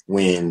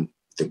 when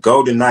the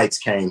Golden Knights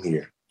came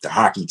here, the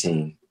hockey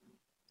team,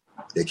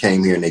 they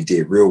came here and they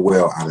did real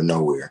well out of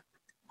nowhere.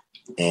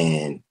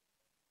 And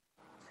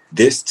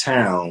this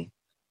town,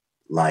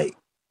 like,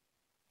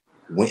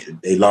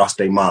 they lost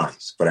their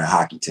minds for that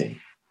hockey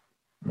team.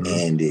 Mm-hmm.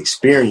 And the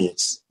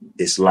experience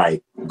is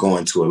like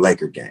going to a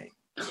Laker game.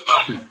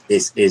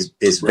 It's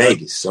right.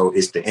 Vegas. So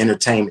it's the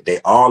entertainment. They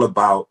all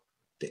about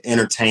the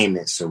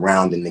entertainment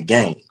surrounding the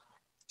game.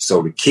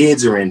 So the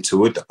kids are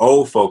into it. The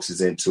old folks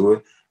is into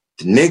it.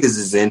 The niggas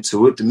is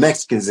into it. The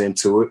Mexicans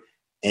into it.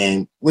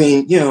 And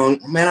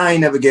I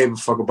ain't never gave a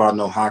fuck about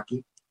no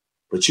hockey.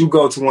 But you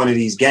go to one of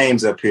these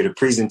games up here, the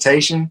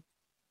presentation,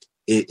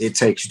 it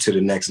takes you to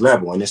the next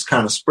level. And it's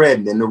kind of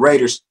spreading. Then the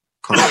Raiders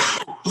come.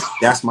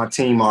 That's my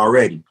team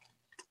already.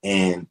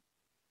 And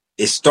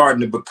it's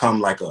starting to become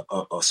like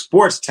a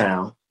sports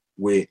town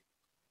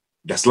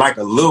that's like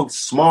a little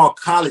small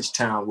college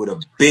town with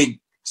a big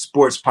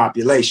sports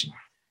population.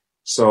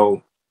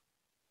 So,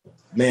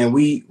 man,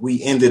 we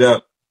ended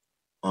up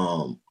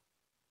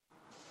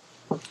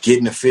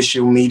getting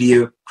official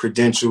media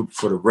credentialed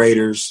for the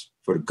Raiders,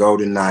 for the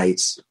Golden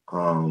Knights,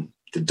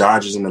 the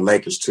Dodgers and the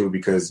Lakers too,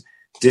 because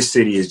this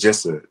city is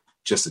just a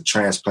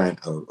transplant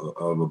of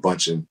a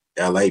bunch of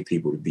LA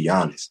people, to be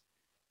honest.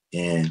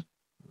 And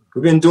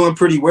we've been doing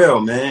pretty well,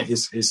 man.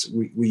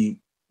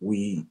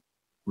 We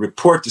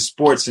report the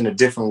sports in a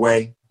different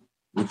way.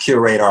 We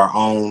curate our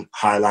own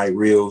highlight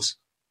reels.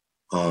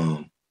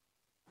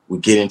 We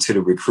get into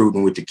the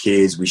recruiting with the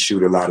kids. We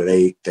shoot a lot of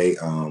they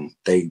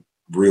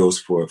reels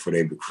for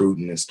their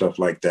recruiting and stuff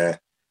like that.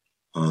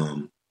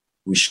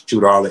 We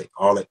shoot all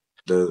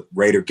the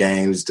Raider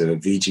games, the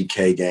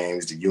VGK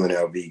games, the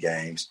UNLV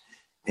games.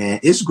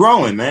 And it's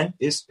growing, man.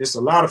 It's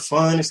a lot of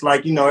fun. It's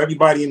like,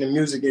 everybody in the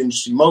music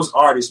industry, most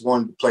artists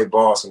wanted to play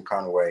ball some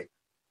kind of way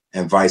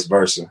and vice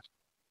versa.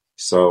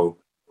 So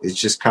it's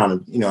just kind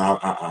of,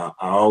 I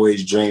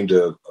always dreamed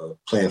of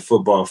playing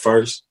football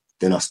first.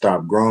 Then I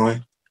stopped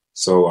growing.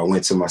 So I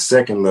went to my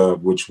second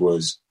love, which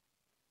was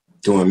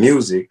doing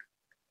music.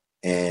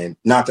 And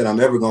not that I'm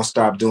ever going to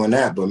stop doing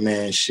that, but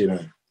man, shit,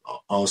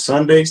 on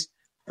Sundays,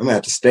 I'm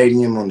at the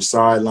stadium on the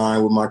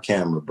sideline with my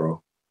camera,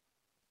 bro.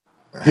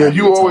 Yeah,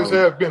 you always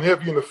have been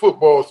heavy into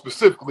football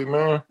specifically,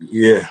 man.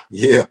 Yeah.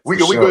 We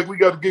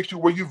got to get you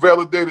where you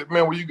validated,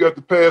 man, where you got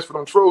the pass for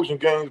them Trojan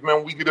games,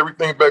 man. We get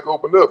everything back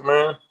opened up,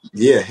 man.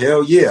 Yeah,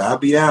 hell yeah. I'll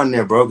be down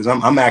there, bro, because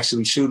I'm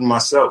actually shooting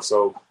myself.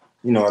 So,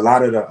 a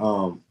lot of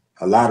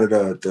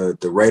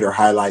the Raider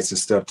highlights and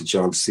stuff that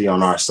y'all see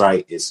on our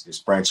site is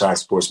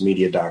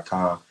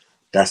franchisesportsmedia.com.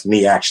 That's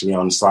me actually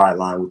on the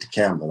sideline with the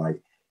camera.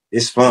 Like,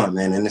 it's fun,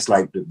 man. And it's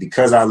like,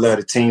 because I love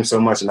the team so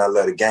much and I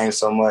love the game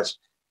so much,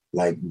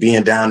 like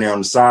being down there on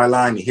the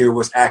sideline to hear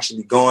what's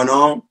actually going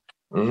on,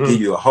 give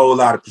you a whole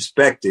lot of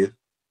perspective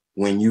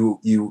when you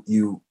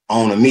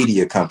own a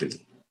media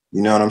company.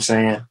 You know what I'm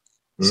saying?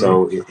 Mm-hmm.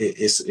 So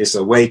it's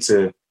a way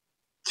to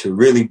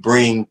really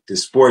bring the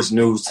sports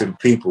news to the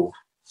people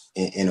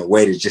in a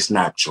way that's just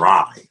not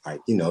dry. Like,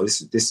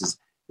 it's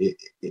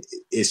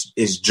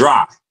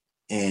dry,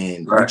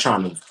 and right. we're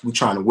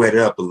trying to wet it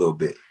up a little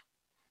bit.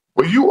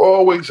 Well, you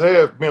always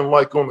have been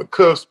like on the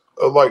cusp.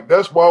 Like,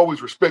 that's why I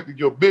always respected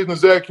your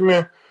business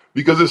acumen,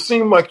 because it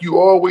seemed like you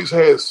always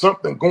had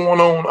something going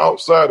on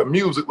outside of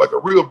music, like a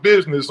real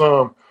business.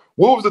 What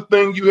was the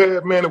thing you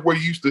had, man, where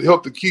you used to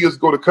help the kids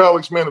go to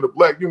college, man, at the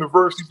black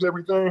universities and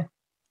everything?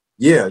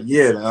 Yeah.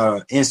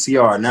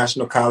 NCR,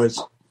 National College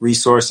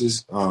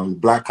Resources,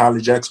 Black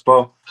College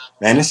Expo.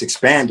 Man, it's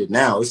expanded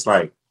now. It's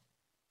like,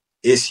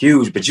 it's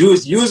huge. But you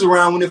was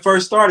around when it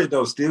first started,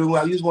 though, still.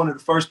 You was one of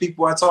the first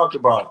people I talked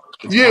about.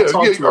 I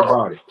talked to you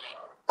about it.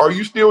 Are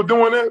you still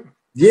doing that?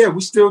 Yeah, we're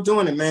still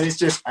doing it, man. It's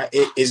just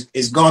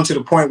it's gone to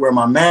the point where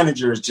my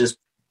manager is just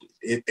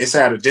it's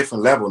at a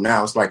different level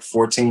now. It's like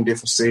 14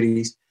 different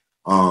cities.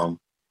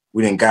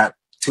 We done got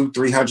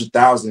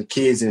 200,000-300,000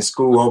 kids in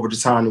school over the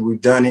time that we've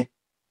done it,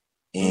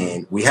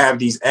 and we have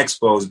these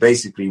expos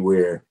basically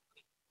where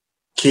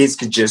kids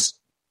could just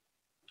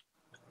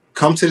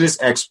come to this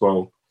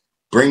expo,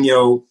 bring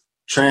your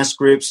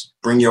transcripts,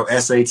 bring your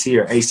SAT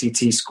or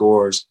ACT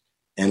scores,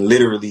 and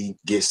literally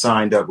get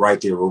signed up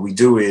right there. What we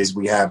do is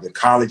we have the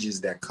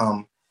colleges that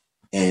come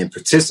and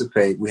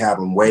participate. We have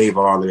them waive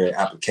all of their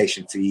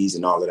application fees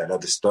and all of that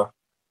other stuff.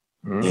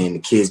 Mm-hmm. And the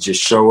kids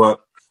just show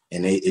up,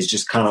 and it's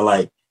just kind of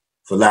like,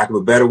 for lack of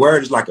a better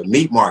word, it's like a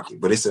meat market,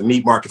 but it's a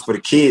meat market for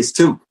the kids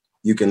too.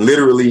 You can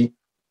literally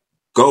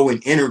go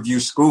and interview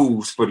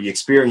schools for the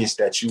experience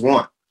that you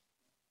want.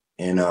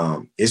 And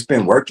it's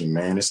been working,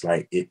 man. It's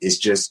like, it's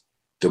just,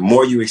 the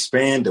more you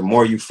expand, the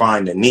more you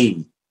find a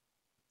need.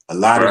 A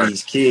lot of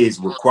these kids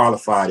will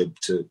qualify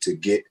to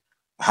get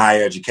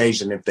higher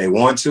education if they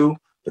want to,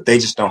 but they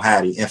just don't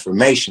have the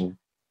information,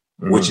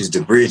 which is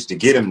the bridge to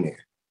get them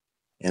there.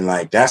 And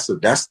like, that's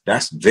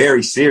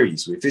very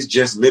serious. If it's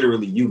just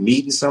literally you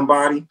meeting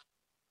somebody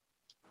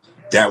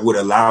that would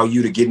allow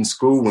you to get in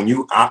school when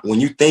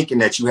you thinking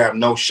that you have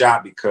no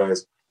shot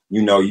because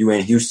you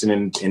in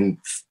Houston in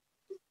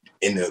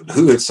the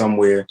hood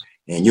somewhere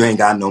and you ain't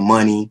got no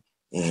money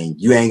and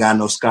you ain't got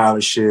no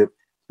scholarship.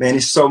 Man,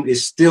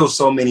 it's still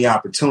so many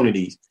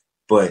opportunities,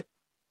 but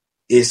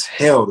it's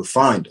hell to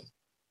find them.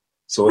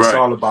 So it's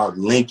all about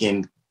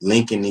linking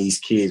these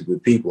kids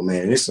with people,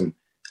 man. And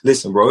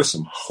listen, bro, it's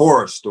some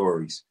horror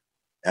stories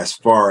as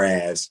far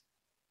as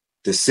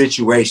the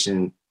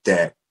situation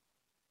that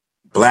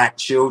Black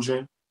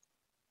children,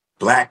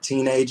 Black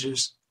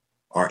teenagers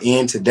are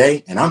in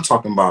today. And I'm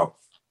talking about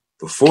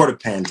before the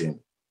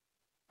pandemic.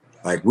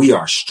 Like, we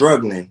are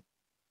struggling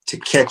to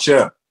catch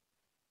up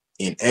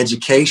in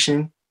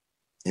education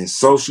and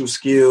social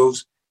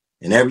skills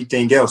and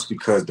everything else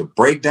because the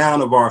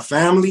breakdown of our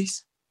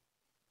families,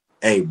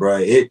 hey,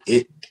 bro,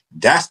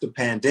 that's the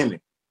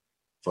pandemic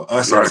for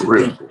us as a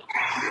people.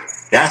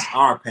 That's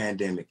our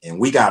pandemic, and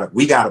we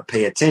gotta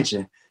pay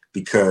attention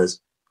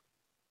because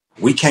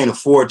we can't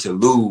afford to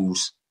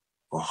lose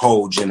a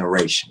whole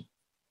generation.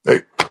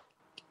 Hey.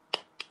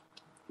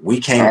 We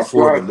can't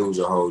afford to lose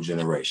a whole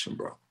generation,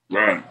 bro.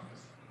 Right.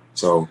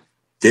 So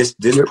this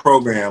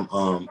program,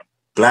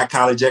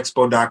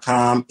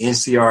 blackcollegeexpo.com,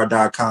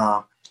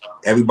 ncr.com,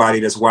 everybody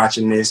that's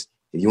watching this,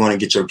 if you want to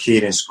get your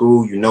kid in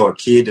school, a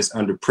kid that's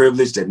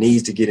underprivileged that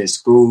needs to get in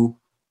school,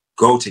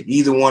 go to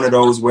either one of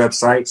those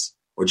websites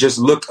or just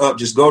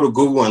go to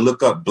Google and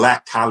look up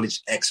Black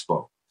College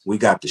Expo. We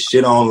got the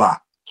shit on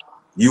lock.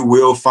 You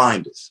will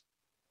find us.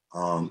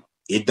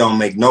 It don't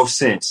make no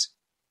sense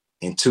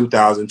in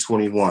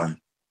 2021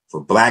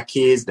 for Black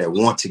kids that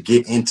want to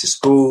get into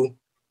school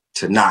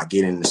to not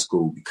get into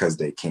school because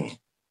they can.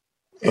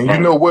 And you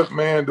know what,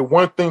 man? The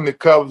one thing that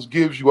college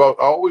gives you, I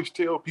always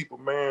tell people,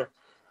 man,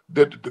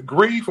 that the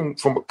degree from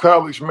a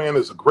college, man,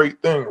 is a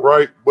great thing,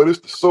 right? But it's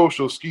the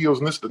social skills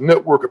and it's the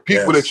network of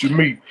people that you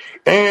meet.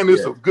 And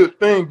it's a good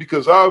thing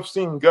because I've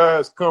seen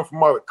guys come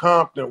from out of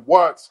Compton,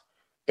 Watts,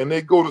 and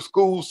they go to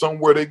school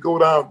somewhere. They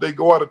go out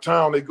of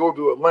town. They go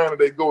to Atlanta.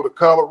 They go to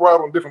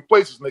Colorado and different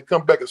places, and they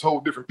come back as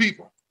whole different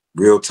people.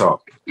 Real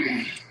talk.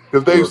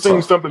 Because they've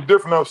seen something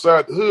different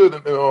outside the hood.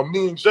 And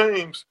me and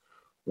James,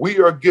 we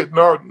are getting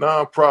our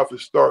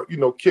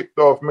nonprofit kicked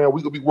off, man.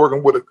 We're going to be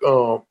working with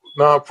a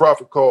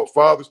nonprofit called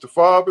Fathers to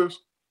Fathers.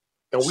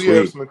 And we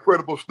have some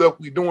incredible stuff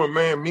we doing,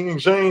 man. Me and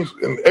James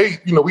and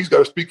 8, he's got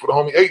to speak for the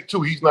homie 8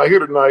 too. He's not here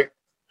tonight.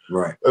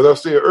 Right. As I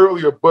said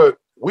earlier, but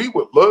we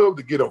would love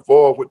to get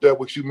involved with that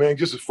with you, man,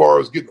 just as far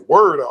as getting the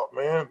word out,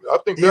 man. I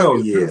think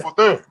that'd be a beautiful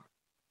thing.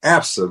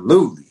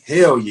 Absolutely.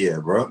 Hell yeah,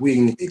 bro. We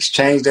can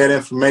exchange that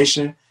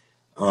information.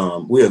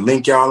 We'll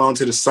link y'all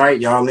onto the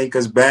site. Y'all link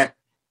us back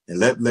and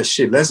let's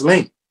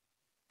link.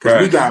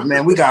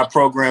 Because we got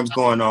programs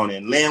going on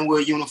in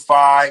Linwood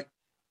Unified,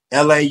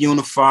 LA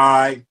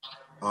Unified,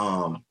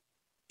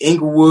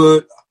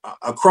 Inglewood,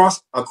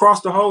 across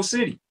the whole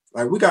city.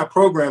 Like, we got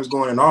programs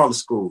going in all the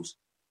schools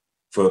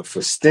for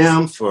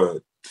STEM,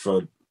 for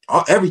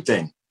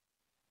everything.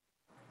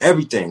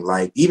 Everything.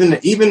 Like, we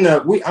even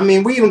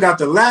got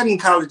the Latin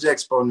College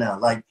Expo now.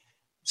 Like,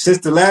 since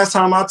the last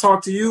time I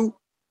talked to you,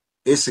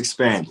 it's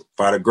expanded.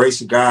 By the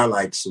grace of God,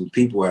 like, some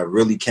people have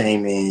really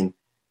came in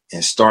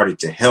and started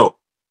to help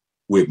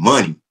with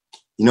money.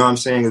 You know what I'm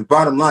saying? The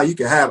bottom line, you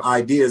can have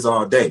ideas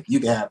all day. You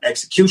can have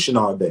execution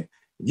all day.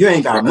 If you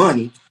ain't got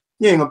money,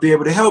 you ain't gonna be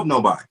able to help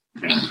nobody.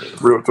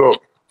 Real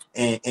talk.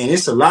 And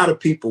it's a lot of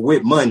people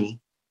with money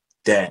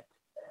that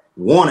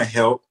want to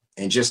help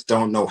and just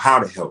don't know how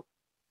to help.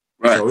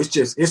 Right. So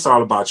it's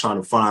all about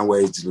trying to find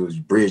ways to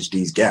bridge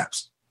these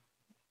gaps.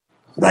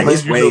 Like,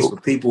 it's ways for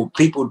people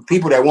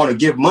that want to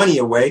give money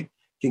away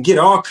can get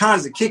all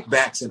kinds of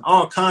kickbacks and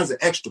all kinds of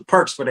extra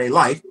perks for their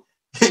life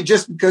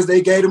just because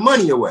they gave the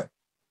money away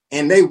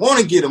and they want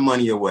to get the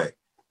money away.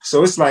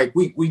 So it's like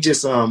we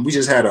just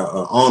had a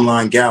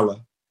online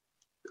gala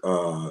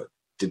to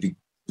be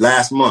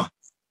last month,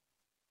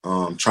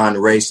 trying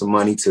to raise some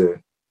money to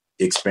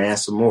expand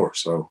some more.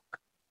 So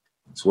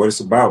that's what it's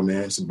about,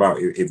 man. It's about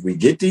if we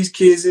get these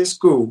kids in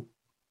school,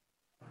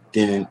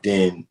 then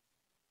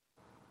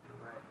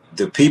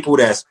the people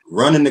that's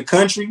running the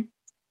country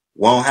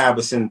won't have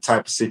us in the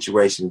type of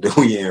situation that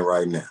we in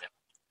right now.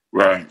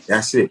 Right.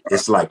 That's it.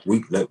 It's like we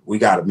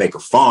got to make a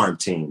farm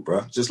team,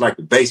 bro. Just like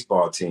the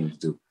baseball teams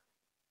do.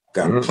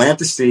 Got to plant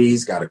the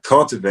seeds, got to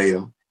cultivate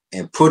them,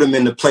 and put them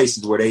in the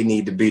places where they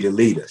need to be to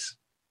lead us.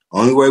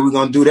 Only way we're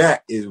going to do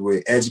that is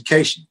with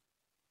education.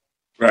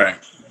 Right.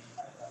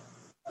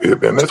 Yeah,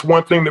 man, that's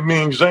one thing that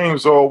me and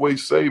James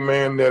always say,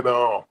 man,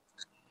 that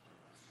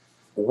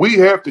we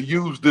have to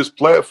use this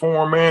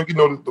platform, man.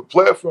 The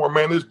platform,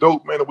 man, is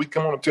dope, man, that we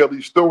come on and tell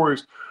these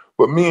stories.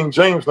 But me and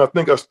James, and I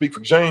think I speak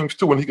for James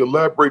too, and he can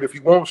elaborate if he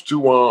wants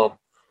to,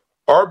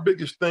 our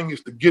biggest thing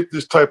is to get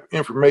this type of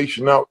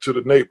information out to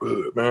the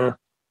neighborhood, man.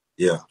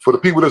 Yeah. For the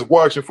people that's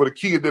watching, for the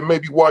kid that may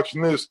be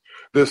watching this,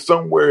 that's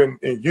somewhere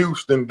in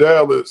Houston,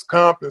 Dallas,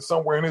 Compton,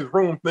 somewhere in his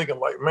room thinking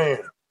like, man,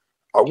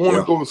 I want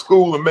to go to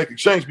school and make a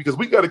change because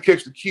we got to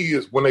catch the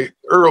kids when they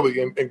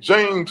early. And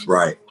James,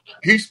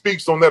 he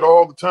speaks on that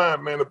all the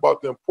time, man,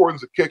 about the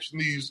importance of catching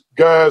these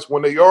guys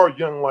when they are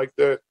young like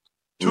that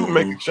to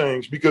make a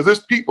change. Because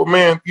there's people,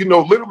 man, you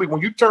know, literally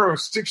when you turn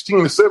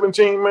 16 to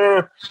 17,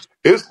 man,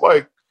 it's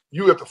like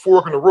you at the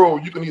fork in the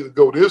road. You can either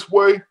go this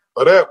way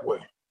or that way.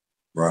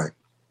 Right.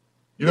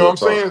 You know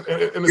what I'm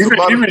saying? And even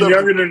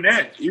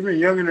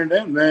younger than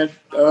that, man.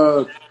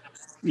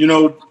 You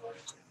know,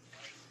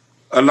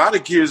 a lot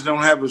of kids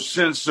don't have a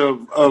sense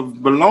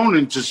of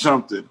belonging to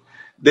something.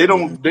 They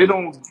don't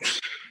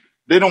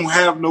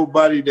have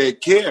nobody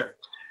that care.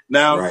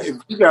 Now, if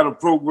you got a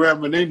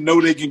program and they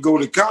know they can go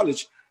to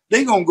college,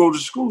 they gonna go to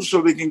school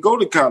so they can go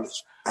to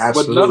college.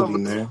 Absolutely, but none of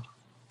man.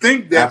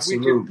 Think that we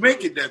can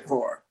make it that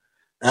far.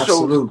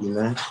 Absolutely,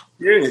 man.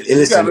 Yeah,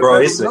 listen, bro.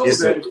 It's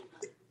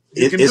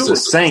a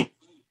saint.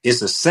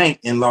 It's a saint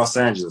in Los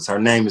Angeles. Her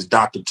name is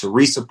Dr.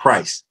 Teresa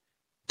Price.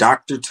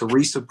 Dr.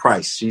 Teresa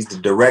Price. She's the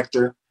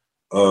director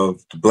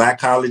of the Black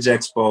College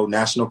Expo,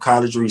 National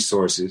College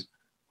Resources,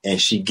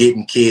 and she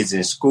getting kids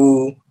in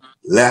school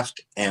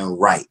left and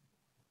right.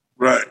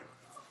 Right.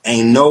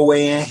 Ain't no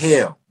way in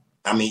hell.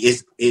 I mean,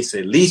 it's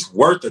at least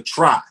worth a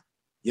try.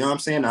 You know what I'm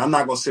saying? Now, I'm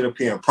not going to sit up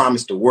here and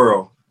promise the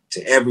world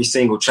to every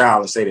single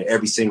child and say that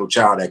every single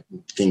child that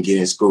can get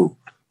in school.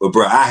 But,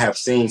 bro, I have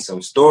seen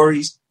some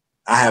stories.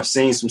 I have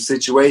seen some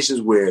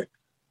situations where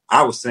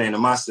I was saying to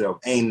myself,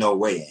 ain't no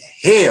way in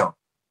hell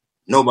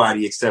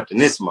nobody accepting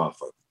this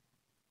motherfucker.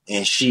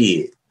 And she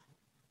is.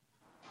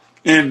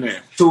 In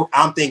there.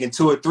 I'm thinking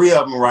 2 or 3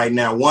 of them right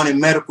now. One in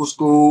medical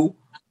school,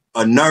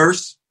 a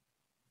nurse,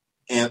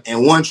 and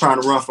one trying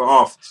to run for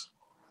office.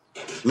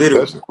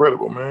 Literally. That's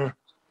incredible, man.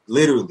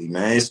 Literally,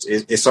 man.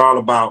 It's all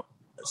about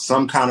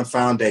some kind of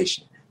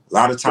foundation. A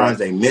lot of times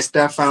they miss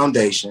that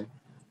foundation.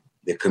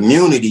 The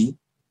community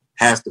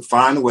has to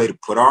find a way to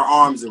put our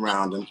arms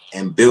around them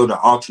and build an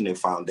alternate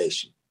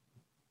foundation.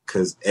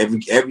 Because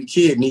every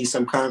kid needs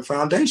some kind of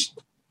foundation.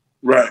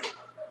 Right.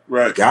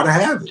 Gotta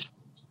have it.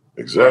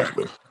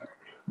 Exactly.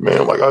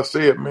 Man, like I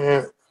said,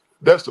 man,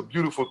 that's a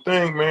beautiful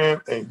thing,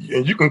 man. And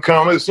you can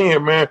count us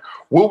in, man.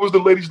 What was the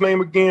lady's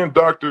name again?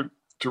 Dr.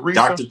 Teresa?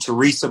 Dr.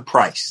 Teresa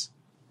Price.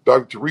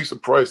 Dr. Teresa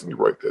Price, and you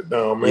write that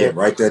down, man. Yeah,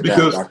 write that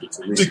down, Dr.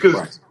 Teresa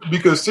Price.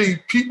 Because, see,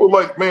 people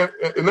like, man,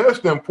 and that's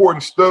the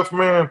important stuff,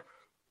 man.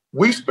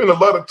 We spend a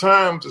lot of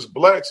times as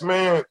blacks,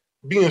 man,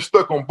 being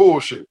stuck on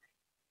bullshit.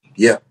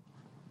 Yeah.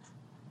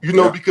 You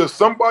know, because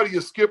somebody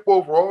will skip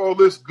over all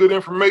this good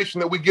information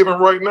that we're giving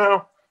right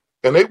now,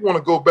 and they want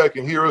to go back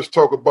and hear us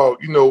talk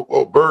about, you know,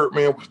 oh,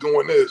 Birdman was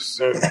doing this,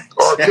 and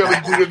R. Kelly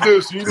did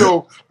this. You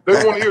know, they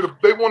want to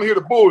hear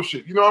the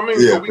bullshit. You know what I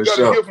mean? Yeah, so we got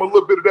to give them a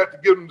little bit of that to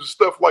give them the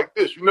stuff like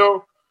this. You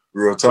know,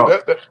 real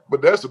talk.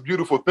 But that's a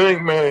beautiful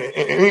thing, man.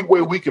 And any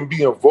way we can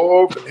be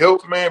involved and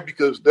help, man,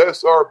 because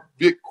that's our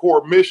big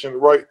core mission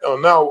right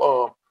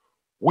now.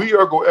 We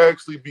are going to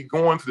actually be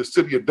going to the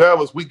city of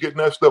Dallas. We getting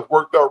that stuff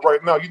worked out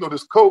right now. You know,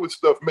 this COVID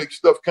stuff makes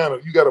stuff kind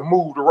of, you got to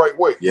move the right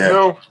way. Yeah. You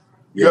know,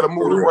 you got to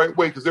move the right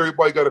way because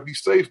everybody got to be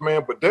safe,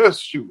 man. But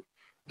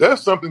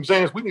that's something,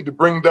 James, we need to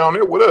bring down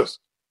there with us.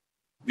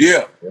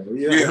 Yeah.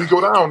 We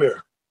go down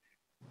there.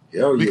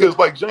 Because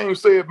like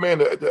James said, man,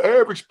 the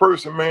average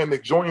person, man,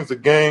 that joins the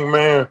gang,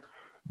 man,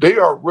 they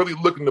are really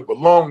looking to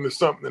belong to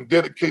something and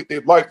dedicate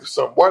their life to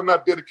something. Why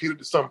not dedicate it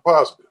to something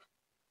positive?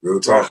 Real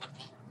talk.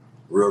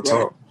 Real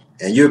talk.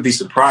 And you'll be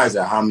surprised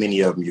at how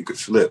many of them you could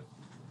flip.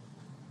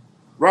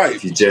 Right.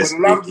 If you just, but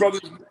a lot of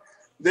brothers,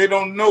 they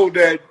don't know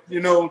that, you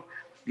know,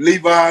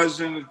 Levi's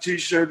and the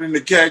T-shirt and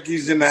the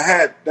khakis and the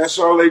hat, that's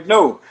all they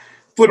know.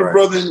 Put a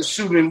brother in the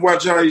suit and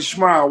watch how he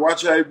smile.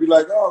 Watch how he be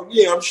like, oh,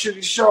 yeah, I'm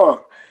Shitty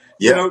Sharp.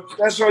 You know,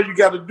 that's all you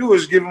got to do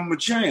is give them a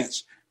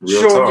chance.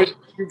 Show them that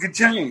you can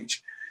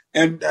change.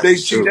 And they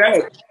see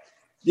that.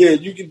 Yeah,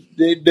 you can.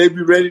 They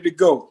be ready to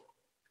go.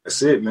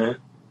 That's it, man.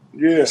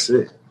 Yeah. That's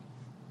it.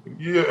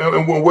 Yeah,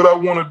 and what I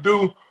want to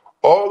do,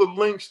 all the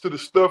links to the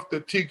stuff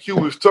that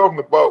TQ is talking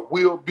about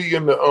will be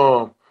in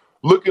the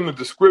look in the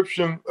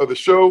description of the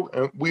show,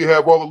 and we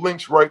have all the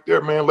links right there,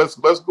 man. Let's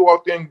go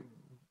out there and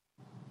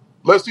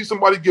let's see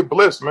somebody get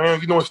blessed, man.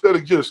 You know, instead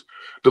of just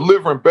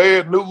delivering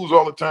bad news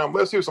all the time,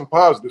 let's hear some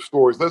positive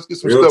stories. Let's get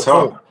some Real stuff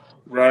talk. going.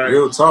 Right.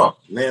 Real talk,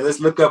 man. Let's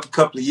look up a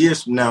couple of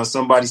years from now.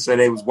 Somebody said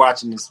they was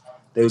watching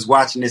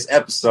this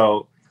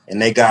episode and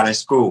they got in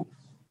school.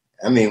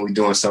 I mean, we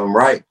doing something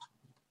right.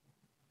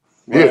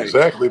 Yeah,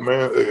 exactly,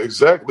 man.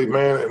 Exactly,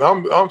 man. And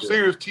I'm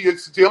serious,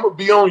 TXT. I'm gonna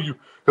be on you.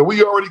 Cause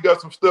we already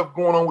got some stuff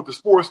going on with the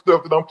sports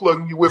stuff that I'm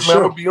plugging you with, man.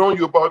 I'm gonna be on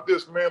you about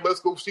this, man.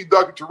 Let's go see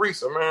Dr.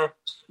 Teresa, man.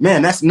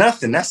 Man, that's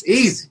nothing. That's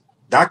easy.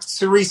 Dr.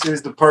 Teresa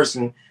is the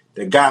person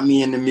that got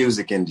me in the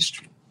music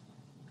industry.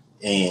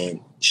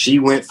 And she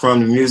went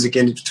from the music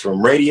industry,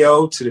 from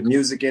radio to the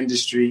music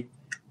industry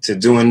to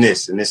doing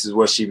this. And this is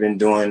what she's been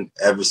doing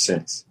ever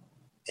since.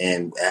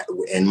 And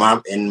in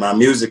my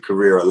music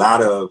career, a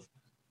lot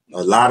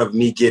of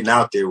me getting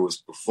out there was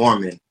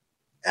performing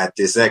at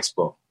this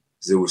expo.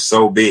 It was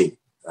so big.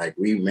 Like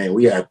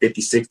we had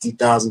 50,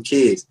 60,000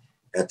 kids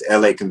at the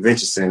LA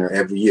Convention Center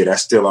every year.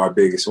 That's still our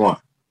biggest one.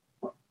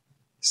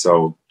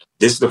 So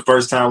this is the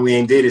first time we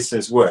ain't did it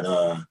since what?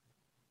 I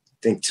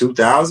think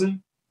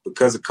 2000.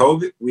 Because of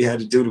COVID, we had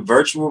to do the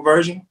virtual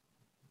version.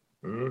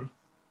 Mm-hmm.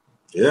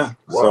 Yeah.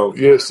 Wow. So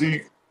yeah,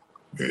 see,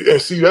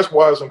 that's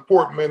why it's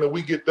important, man, that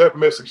we get that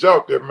message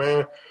out there,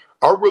 man.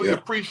 I really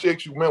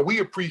appreciate you, man. We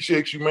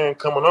appreciate you, man,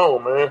 coming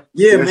on, man.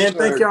 Yeah, yes, man. Sir.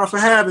 Thank y'all for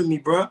having me,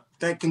 bro.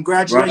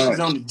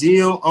 Congratulations on the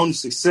deal, on the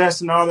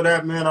success and all of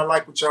that, man. I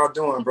like what y'all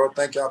doing, bro.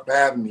 Thank y'all for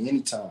having me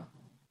anytime.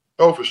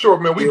 Oh, for sure,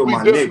 man. We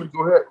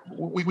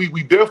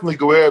definitely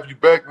go have you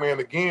back, man,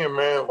 again,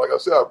 man. Like I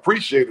said, I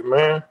appreciate it,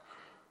 man.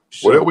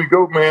 Sure. Well, there we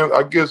go, man.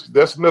 I guess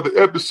that's another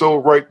episode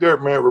right there,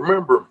 man.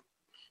 Remember,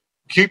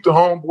 keep the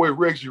homeboy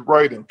Reggie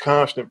right in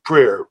constant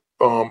prayer.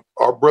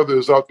 Our brother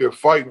is out there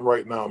fighting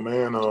right now,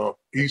 man.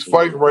 He's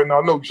fighting right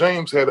now. I know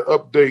James had an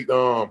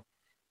update.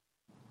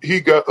 He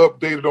got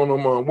updated on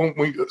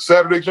him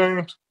Saturday,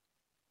 James?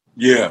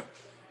 Yeah.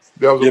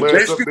 That was the last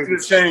basically update.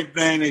 The same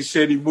thing. They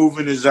said he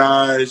moving his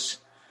eyes.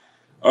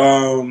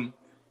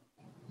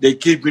 They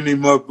keeping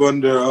him up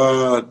under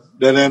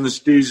that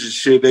anesthesia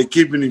shit. They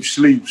keeping him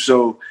asleep.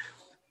 So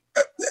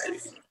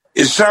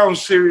it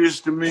sounds serious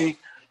to me,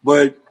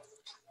 but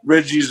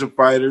Reggie's a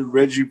fighter.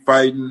 Reggie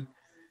fighting.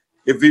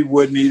 If he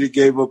wouldn't, he'd have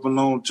gave up a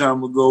long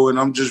time ago, and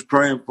I'm just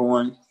praying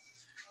for him.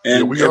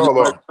 And we all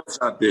are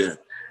out there.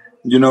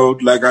 You know,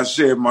 like I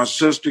said, my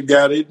sister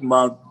got it.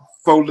 My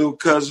 4 little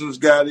cousins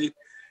got it.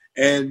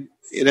 And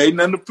it ain't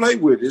nothing to play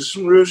with. It's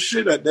some real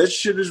shit. That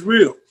shit is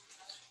real.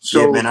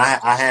 So, yeah, man,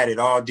 I had it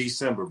all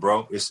December,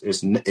 bro.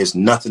 It's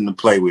nothing to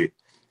play with.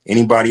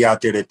 Anybody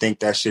out there that think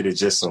that shit is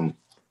just some,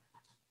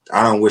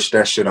 I don't wish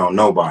that shit on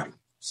nobody.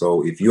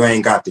 So if you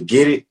ain't got to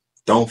get it,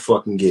 don't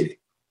fucking get it.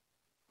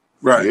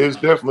 Right. Yeah, it's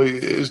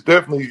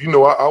definitely, you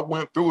know, I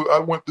went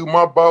through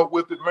my bout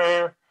with it,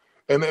 man.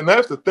 And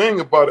that's the thing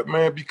about it,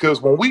 man, because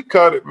when we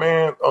caught it,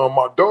 man,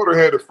 my daughter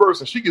had it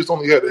first and she just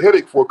only had a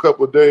headache for a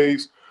couple of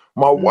days.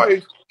 My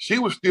wife, she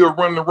was still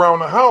running around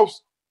the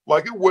house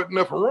like it wasn't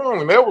nothing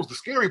wrong. And that was the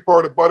scary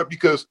part about it,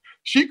 because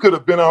she could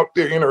have been out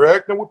there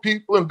interacting with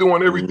people and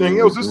doing everything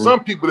else. There's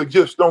some people that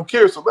just don't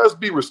care. So let's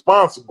be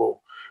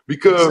responsible,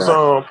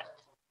 because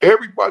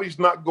everybody's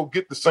not going to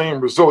get the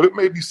same result. It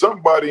may be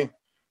somebody,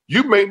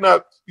 you may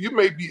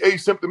be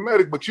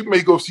asymptomatic, but you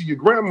may go see your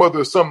grandmother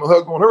or something,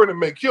 hug on her, and it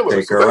may kill her.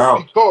 Take so her let's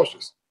out. Be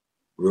cautious.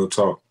 Real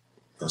talk.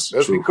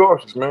 Let's be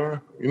cautious,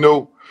 man. You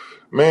know,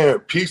 man,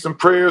 peace and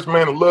prayers,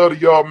 man, and love to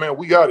y'all, man.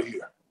 We out of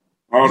here.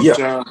 All the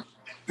time.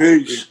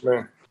 Peace,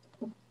 man.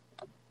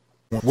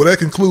 Well, that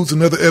concludes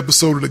another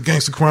episode of the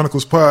Gangster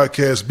Chronicles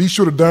podcast. Be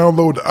sure to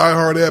download the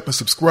iHeart app and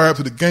subscribe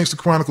to the Gangster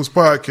Chronicles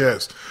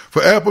podcast.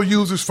 For Apple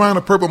users, find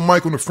a purple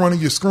mic on the front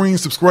of your screen,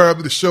 subscribe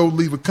to the show,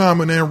 leave a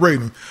comment and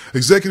rating.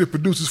 Executive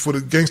producers for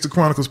the Gangster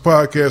Chronicles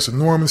podcast are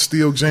Norman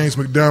Steele, James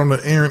McDonald,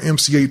 and Aaron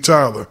MCA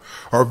Tyler.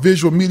 Our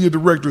visual media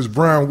director is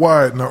Brian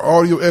Wyatt, and our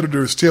audio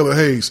editor is Taylor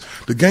Hayes.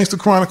 The Gangster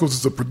Chronicles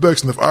is a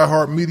production of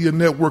iHeart Media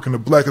Network and the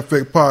Black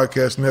Effect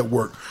Podcast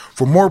Network.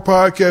 For more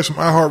podcasts from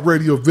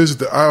iHeartRadio, visit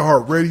the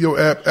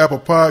iHeartRadio app, Apple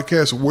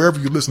Podcasts, or wherever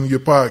you listen to your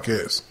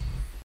podcasts.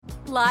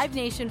 Live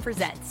Nation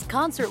presents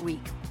Concert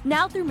Week.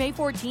 Now through May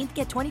 14th,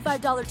 get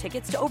 $25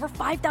 tickets to over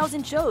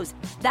 5,000 shows.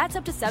 That's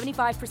up to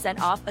 75%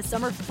 off a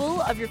summer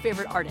full of your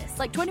favorite artists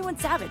like 21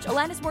 Savage,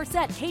 Alanis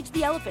Morissette, Cage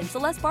the Elephant,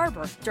 Celeste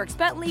Barber, Dierks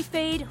Bentley,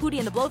 Fade, Hootie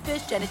and the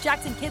Blowfish, Janet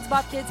Jackson, Kids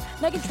Bop Kids,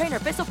 Meghan Trainor,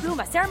 Bissell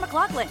Pluma, Sarah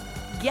McLachlan.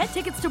 Get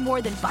tickets to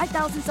more than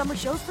 5,000 summer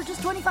shows for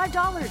just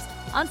 $25.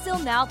 Until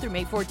now through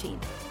May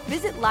 14th.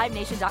 Visit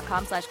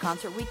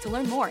livenation.com/concertweek to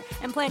learn more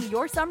and plan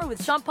your summer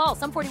with Sean Paul,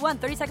 Sum 41,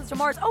 30 Seconds to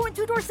Mars, and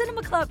Two Door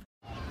Cinema Club.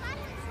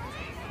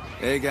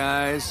 Hey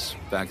guys,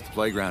 back at the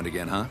playground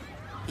again, huh?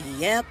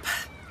 Yep.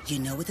 You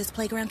know what this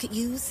playground could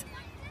use?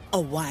 A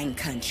wine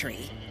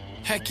country.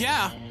 Heck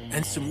yeah,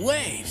 and some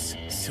waves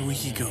so we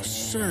could go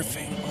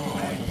surfing.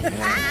 Oh,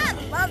 yeah.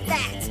 Love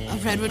that. A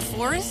redwood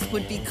forest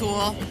would be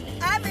cool.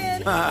 I'm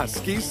in.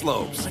 Ski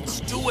slopes. Let's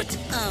do it.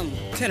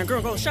 Can a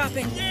girl go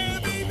shopping? Yeah,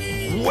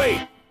 baby.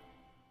 Wait.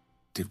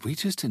 Did we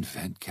just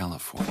invent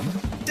California?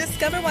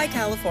 Discover why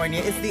California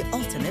is the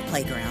ultimate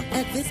playground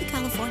at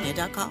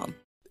visitcalifornia.com.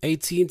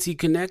 AT&T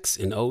connects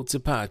an ode to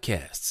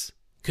podcasts.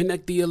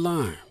 Connect the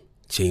alarm.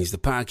 Change the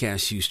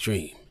podcast you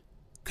stream.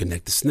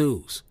 Connect the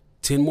snooze.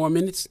 10 more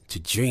minutes to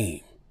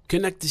dream.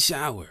 Connect the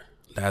shower.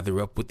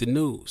 Lather up with the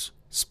news,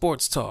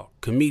 sports talk,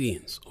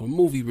 comedians, or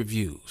movie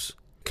reviews.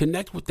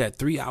 Connect with that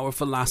 3-hour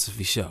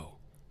philosophy show.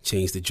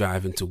 Change the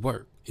drive into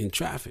work in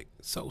traffic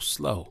so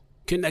slow.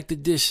 Connect the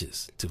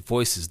dishes to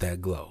voices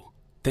that glow.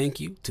 Thank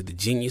you to the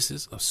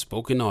geniuses of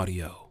spoken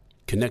audio.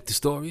 Connect the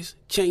stories,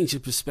 change your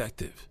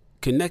perspective.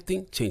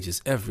 Connecting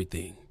changes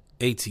everything.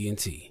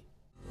 AT&T.